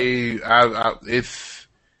 it's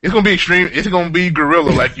going to be extreme. It's going to be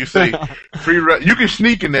guerrilla, like you say. You can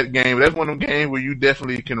sneak in that game. That's one of them games where you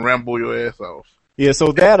definitely can ramble your ass off. Yeah,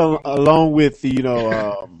 so that along with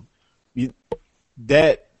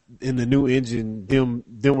that. In the new engine, them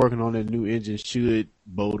working on that new engine should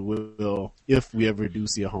bode well if we ever do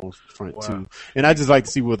see a Homefront 2. And I just like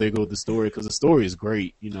to see where they go with the story, because the story is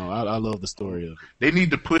great. I love the story of it. They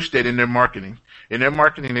need to push that in their marketing. In their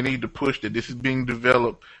marketing, they need to push that this is being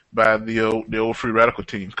developed by the old Free Radical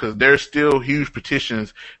team, because there's still huge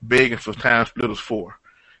petitions begging for Time Splitters 4.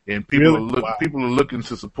 And people are looking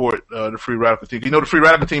to support the Free Radical team. The Free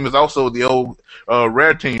Radical team is also the old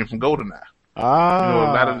Rare team from GoldenEye. A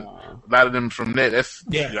lot of them from that.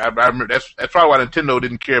 I remember that's probably why Nintendo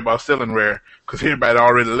didn't care about selling Rare, because everybody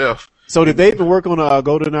already left. So did they even work on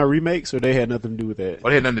GoldenEye remakes, or they had nothing to do with that?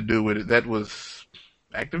 Well, they had nothing to do with it. That was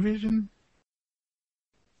Activision.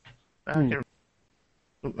 I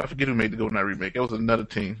forget who made the GoldenEye remake. That was another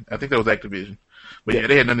team. I think that was Activision. But yeah,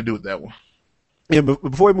 they had nothing to do with that one. Yeah, but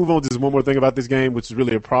before we move on, just one more thing about this game, which is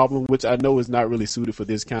really a problem, which I know is not really suited for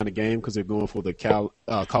this kind of game because they're going for the Call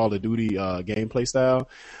of Duty gameplay style.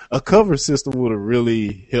 A cover system would have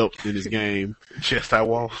really helped in this game. Chest high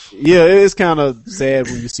walls. Yeah, it's kind of sad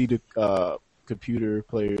when you see the computer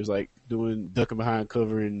players like ducking behind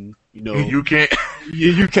cover, and you can't.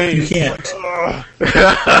 You can't. You can't.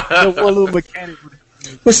 Like, one little mechanic.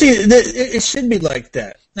 Well, see, it should be like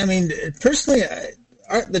that. I mean, personally,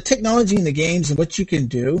 the technology in the games and what you can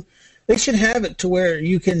do, they should have it to where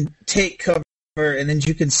you can take cover and then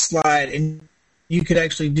you can slide and you could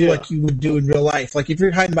actually do like you would do in real life. Like if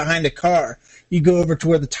you're hiding behind a car, you go over to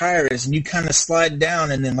where the tire is and you kind of slide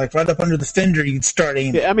down, and then like right up under the fender you can start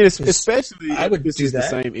aiming. Yeah, I mean, especially I would if do it's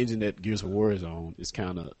that. the same engine that Gears of War is on. It's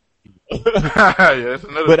kind of. That's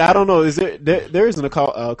another But I don't know. Is there isn't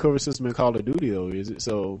a cover system in Call of Duty though? Is it?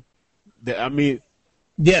 So, I mean.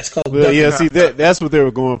 Yeah, it's called. Well, yeah. See, that's what they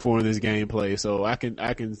were going for in this gameplay. So I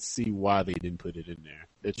can see why they didn't put it in there.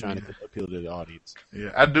 They're trying to appeal to the audience.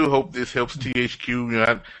 Yeah, I do hope this helps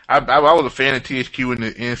THQ. I was a fan of THQ in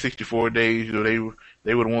the N64 days.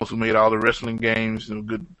 They were the ones who made all the wrestling games.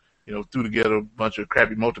 Good. Threw together a bunch of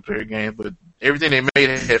crappy multiplayer games, but everything they made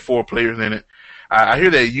had 4 players in it. I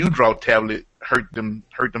hear that U-Draw tablet hurt them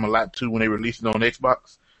a lot too when they released it on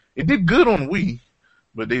Xbox. It did good on Wii.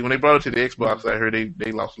 But when they brought it to the Xbox, I heard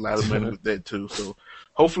they lost a lot of money with that too. So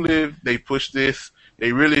hopefully they push this.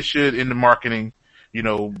 They really should in the marketing,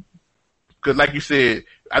 because like you said,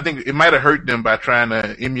 I think it might have hurt them by trying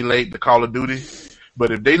to emulate the Call of Duty.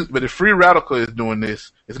 But if Free Radical is doing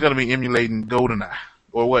this, it's going to be emulating GoldenEye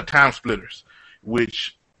or Time Splitters,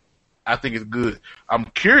 which I think is good. I'm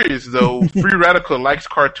curious though. Free Radical likes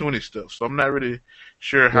cartoony stuff, so I'm not really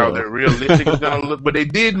sure how that realistic is going to look. But they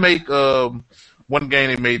did make one game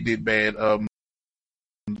they made did bad.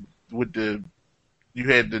 You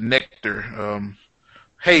had the Nectar,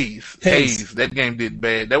 Haze. That game did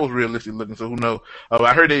bad. That was realistic looking. So who knows?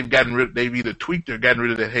 I heard they've either tweaked or gotten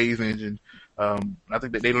rid of that Haze engine. I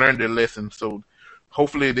think that they learned their lesson. So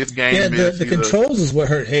hopefully this game. Yeah, the controls is what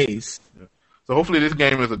hurt Haze. Yeah. So hopefully this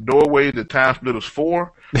game is a doorway to Time Splitters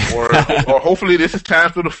 4, or hopefully this is Time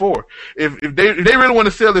Splitters 4. If they really want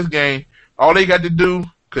to sell this game, all they got to do.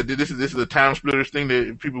 Because this is a Time Splitters thing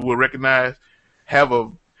that people will recognize.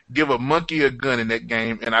 Give a monkey a gun in that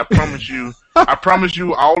game, and I promise you,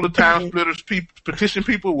 all the Time Splitters petition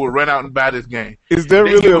people will run out and buy this game. Is there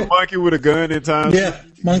really a monkey with a gun in Time? Yeah,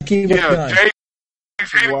 monkey with a gun. James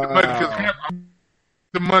hated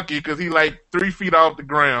the monkey because he like 3 feet off the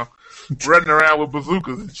ground, running around with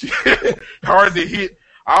bazookas and shit. Hard to hit.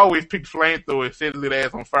 I always picked flamethrower and set his little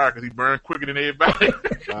ass on fire because he burned quicker than everybody.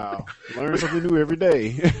 Wow. Learn something new every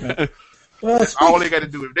day. Well, That's all they got to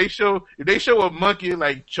do. If they show a monkey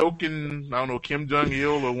like choking, I don't know, Kim Jong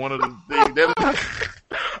Il or one of the things,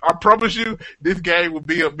 I promise you, this game will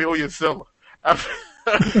be a million seller.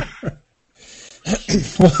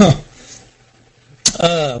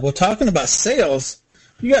 Well, talking about sales,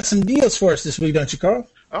 you got some deals for us this week, don't you, Carl?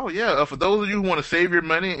 Oh yeah, for those of you who want to save your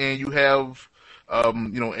money and you have,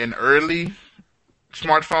 an early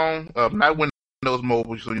smartphone, not Windows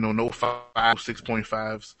Mobile, so no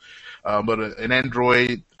 6.5s, but an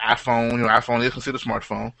Android, iPhone. iPhone is considered a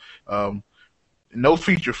smartphone. No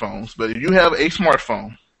feature phones, but if you have a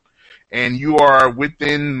smartphone and you are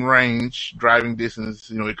within range, driving distance,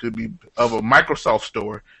 it could be of a Microsoft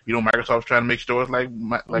store. Microsoft's trying to make stores like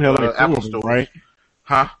Apple Store, right?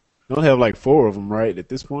 Huh? Don't have like 4 of them, right? At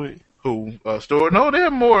this point, Who store? No, they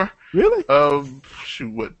have more. really?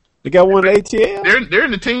 Shoot, what? They got one at ATL. They're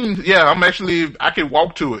in the teens. Yeah, I can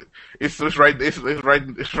walk to it. It's right down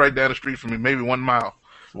the street from me, maybe 1 mile.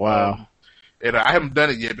 Wow. And I haven't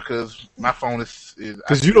done it yet because my phone is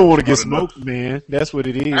Because you don't want to get smoked, man. That's what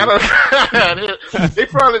it is. I don't, they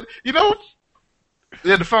probably,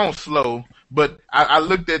 the phone's slow, but I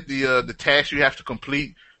looked at the tasks you have to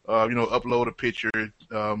complete. Upload a picture,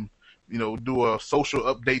 do a social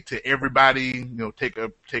update to everybody, take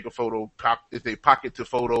a photo, pocket to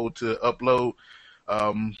photo to upload,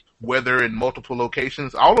 weather in multiple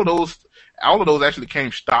locations. All of those actually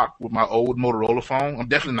came stock with my old Motorola phone. I'm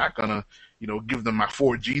definitely not gonna, give them my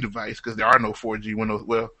 4G device because there are no 4G Windows.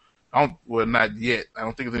 Well, not yet. I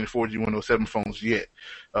don't think there's any 4G Windows 7 phones yet.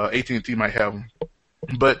 AT&T might have them.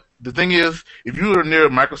 But the thing is, if you are near a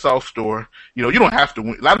Microsoft store, you don't have to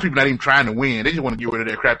win. A lot of people not even trying to win. They just want to get rid of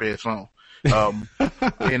their crap-ass phone.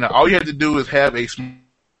 And all you have to do is have a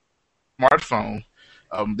smartphone.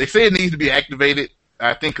 They say it needs to be activated,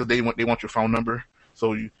 I think, because they want your phone number.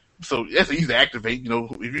 So that's easy to activate.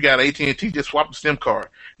 If you got AT&T, just swap the SIM card.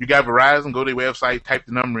 You got Verizon, go to their website, type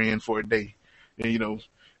the number in for a day. And,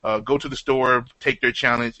 go to the store, take their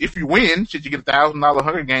challenge. If you win, you get a $1,000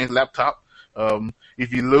 Hunger Games laptop.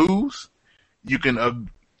 If you lose, you can,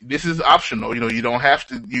 this is optional. You don't have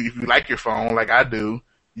to, if you like your phone, like I do,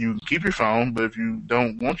 you can keep your phone, but if you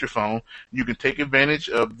don't want your phone, you can take advantage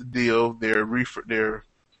of the deal, their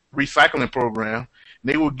recycling program.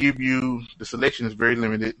 They will give you, the selection is very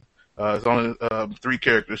limited. It's only 3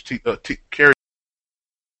 characters,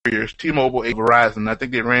 carriers, T-Mobile, Verizon. I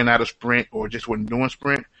think they ran out of Sprint or just wasn't doing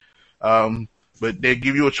Sprint. But they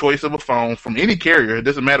give you a choice of a phone from any carrier. It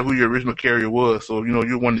doesn't matter who your original carrier was. So,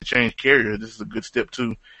 you wanted to change carrier, this is a good step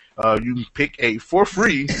too. You can pick for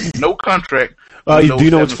free, no contract. Do you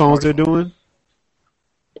know which phones they're doing?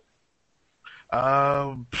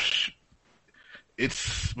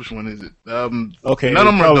 Which one is it? Okay, none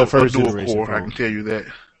of them are first dual generation core. phone. I can tell you that.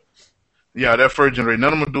 Yeah, they're first generation.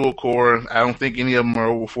 None of them are dual core. I don't think any of them are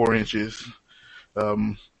over 4 inches.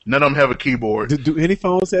 None of them have a keyboard. Do any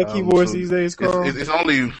phones have keyboards these days, Carl? It's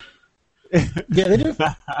only. Yeah, they do.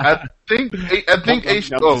 I think. You talking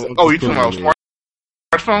about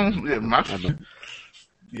smartphone?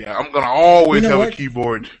 Yeah, I'm gonna always have a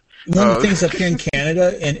keyboard. One of the things up here in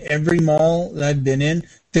Canada, in every mall that I've been in,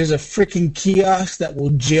 there's a freaking kiosk that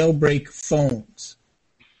will jailbreak phones.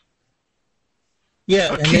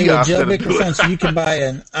 Yeah, and they will jailbreak your phone, so you can buy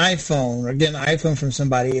an iPhone or get an iPhone from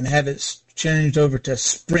somebody and have it changed over to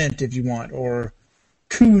Sprint if you want, or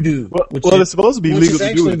Kudu. It's supposed to be legal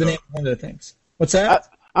to do it. The name of one of the things. What's that?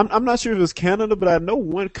 I'm not sure if it's Canada, but I know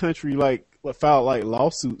one country filed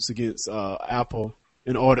lawsuits against Apple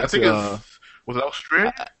in order to. Was it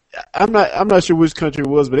Australia? I'm not sure which country it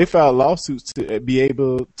was, but they filed lawsuits to be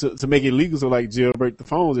able to make it legal to jailbreak the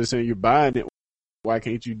phones. They're saying you're buying it. Why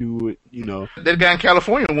can't you do it? That guy in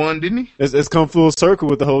California won, didn't he? It's come full circle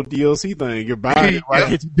with the whole DLC thing. You're buying it. Why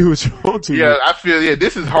can't you do what you want to? Yeah, I feel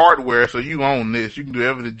this is hardware, so you own this. You can do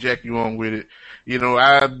whatever the jack you want with it.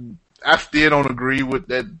 I still don't agree with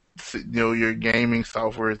that. Your gaming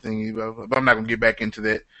software thing, but I'm not gonna get back into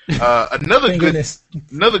that. Another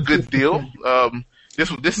good deal.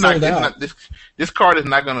 This card is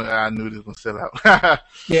not gonna. I knew this was gonna sell out.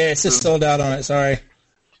 Yeah, it's just sold out on it. Sorry.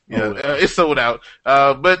 Yeah, it's sold out.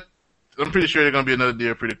 But I'm pretty sure there's gonna be another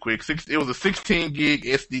deal pretty quick. It was a 16 gig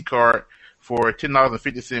SD card for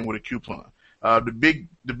 $10.50 with a coupon. The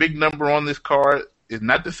big number on this card is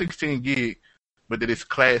not the 16 gig, but that it's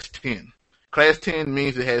Class 10. Class 10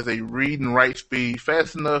 means it has a read and write speed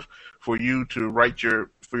fast enough for you to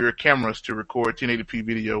for your cameras to record 1080p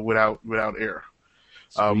video without error.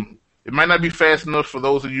 It might not be fast enough for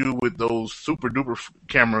those of you with those super duper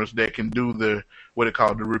cameras that can do the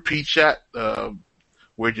repeat shot,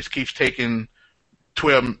 where it just keeps taking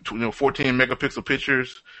 14 megapixel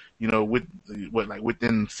pictures.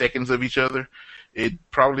 within seconds of each other. It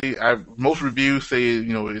probably, most reviews say,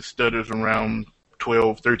 it stutters around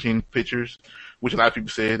 12, 13 pictures, which a lot of people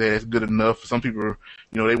say that's good enough. Some people,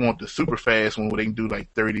 they want the super fast one where they can do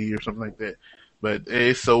like 30 or something like that. But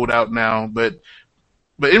it's sold out now. But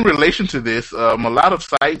in relation to this, a lot of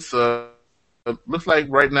sites, looks like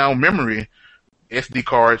right now memory, SD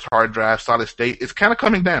cards, hard drive, solid state, it's kind of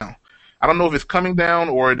coming down. I don't know if it's coming down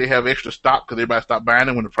or they have extra stock because everybody stopped buying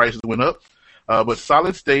it when the prices went up. But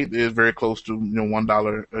solid state is very close to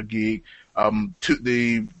 $1 a gig.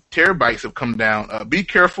 The terabytes have come down. Be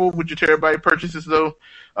careful with your terabyte purchases though.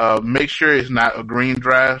 Make sure it's not a green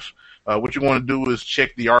drive. What you want to do is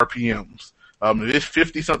check the RPMs. If it's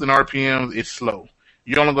 50 something RPMs, it's slow.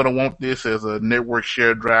 You're only going to want this as a network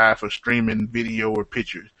share drive for streaming video or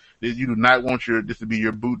pictures. You do not want this to be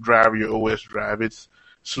your boot drive or your OS drive. It's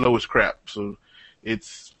slow as crap. So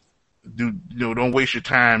don't waste your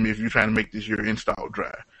time if you're trying to make this your install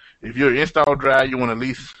drive. If your install drive, you want to at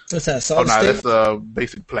least. What's that? Solid state? That's a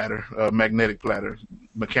basic platter, magnetic platter,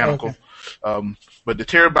 mechanical. Okay. But the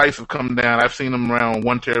terabytes have come down. I've seen them around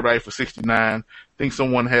 1 terabyte for $69. I think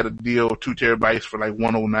someone had a deal 2 terabytes for like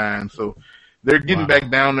 $109. So they're getting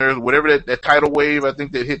back down there. Whatever that tidal wave, I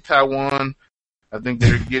think that hit Taiwan. I think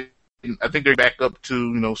they're back up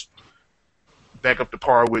to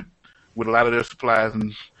par with a lot of their supplies,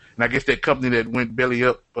 and I guess that company that went belly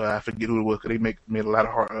up, I forget who it was, because they made a lot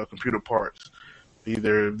of computer parts.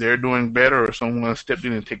 Either they're doing better or someone stepped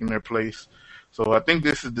in and taken their place. So I think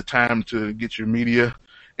this is the time to get your media,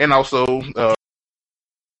 and also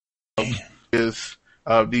is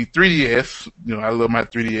the 3DS. I love my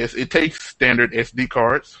 3DS. It takes standard SD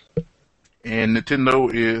cards, and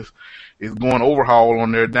Nintendo is going overhaul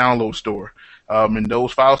on their download store. And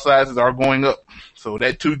those file sizes are going up. So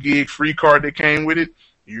that 2 gig free card that came with it,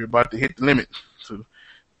 you're about to hit the limit. So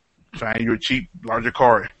find your cheap, larger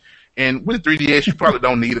card. And with the 3DS, you probably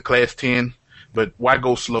don't need a Class 10, but why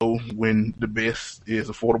go slow when the best is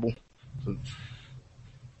affordable? So,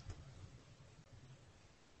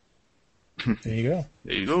 there you go.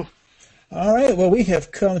 There you go. All right. Well, we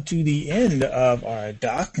have come to the end of our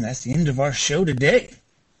doc, and that's the end of our show today.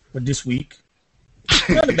 But this week,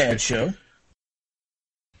 not a bad show.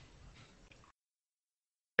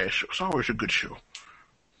 It's always a good show.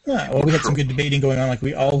 Yeah, well, we had some good debating going on like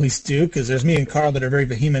we always do, because there's me and Carl that are very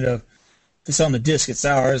vehement of, if it's on the disc, it's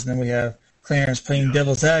ours, and then we have Clarence playing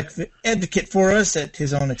devil's advocate for us at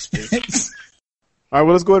his own expense. All right,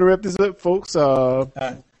 well, let's go ahead and wrap this up, folks.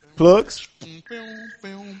 Plugs?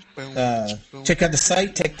 Check out the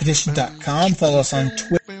site, techpetition.com. Follow us on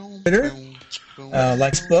Twitter.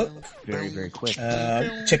 Like book. Very, very quick.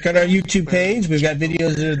 Check out our YouTube page. We've got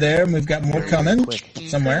videos that are there, and we've got more coming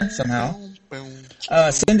somewhere, somehow.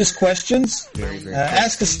 Send us questions.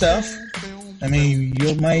 Ask us stuff. I mean,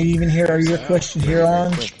 you might even hear your question here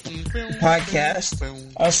on the podcast.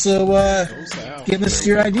 Also, give us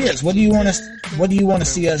your ideas. What do you want to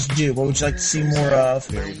see us do? What would you like to see more of?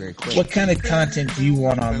 What kind of content do you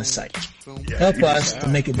want on the site? Help us to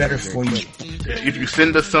make it better for you. If you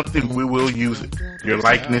send us something, we will use it. Your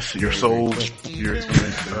likeness, your soul, your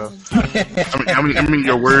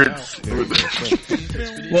your words.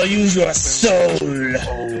 We'll use your soul.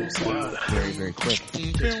 Very, very quick.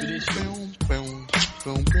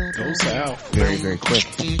 Go south. Very, very quick.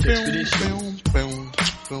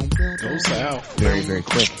 Go south. Very, very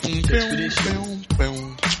quick.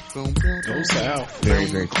 Go south. Very,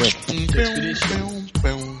 very quick.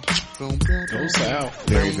 Go south.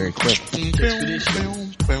 Very, very quick.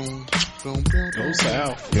 Go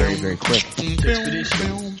south. Very, very quick.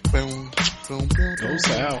 Go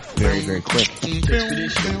south. Very, very quick.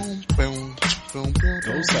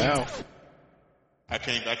 Go south. I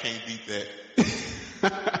can't beat that.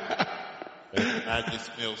 I just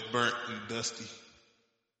smells burnt and dusty.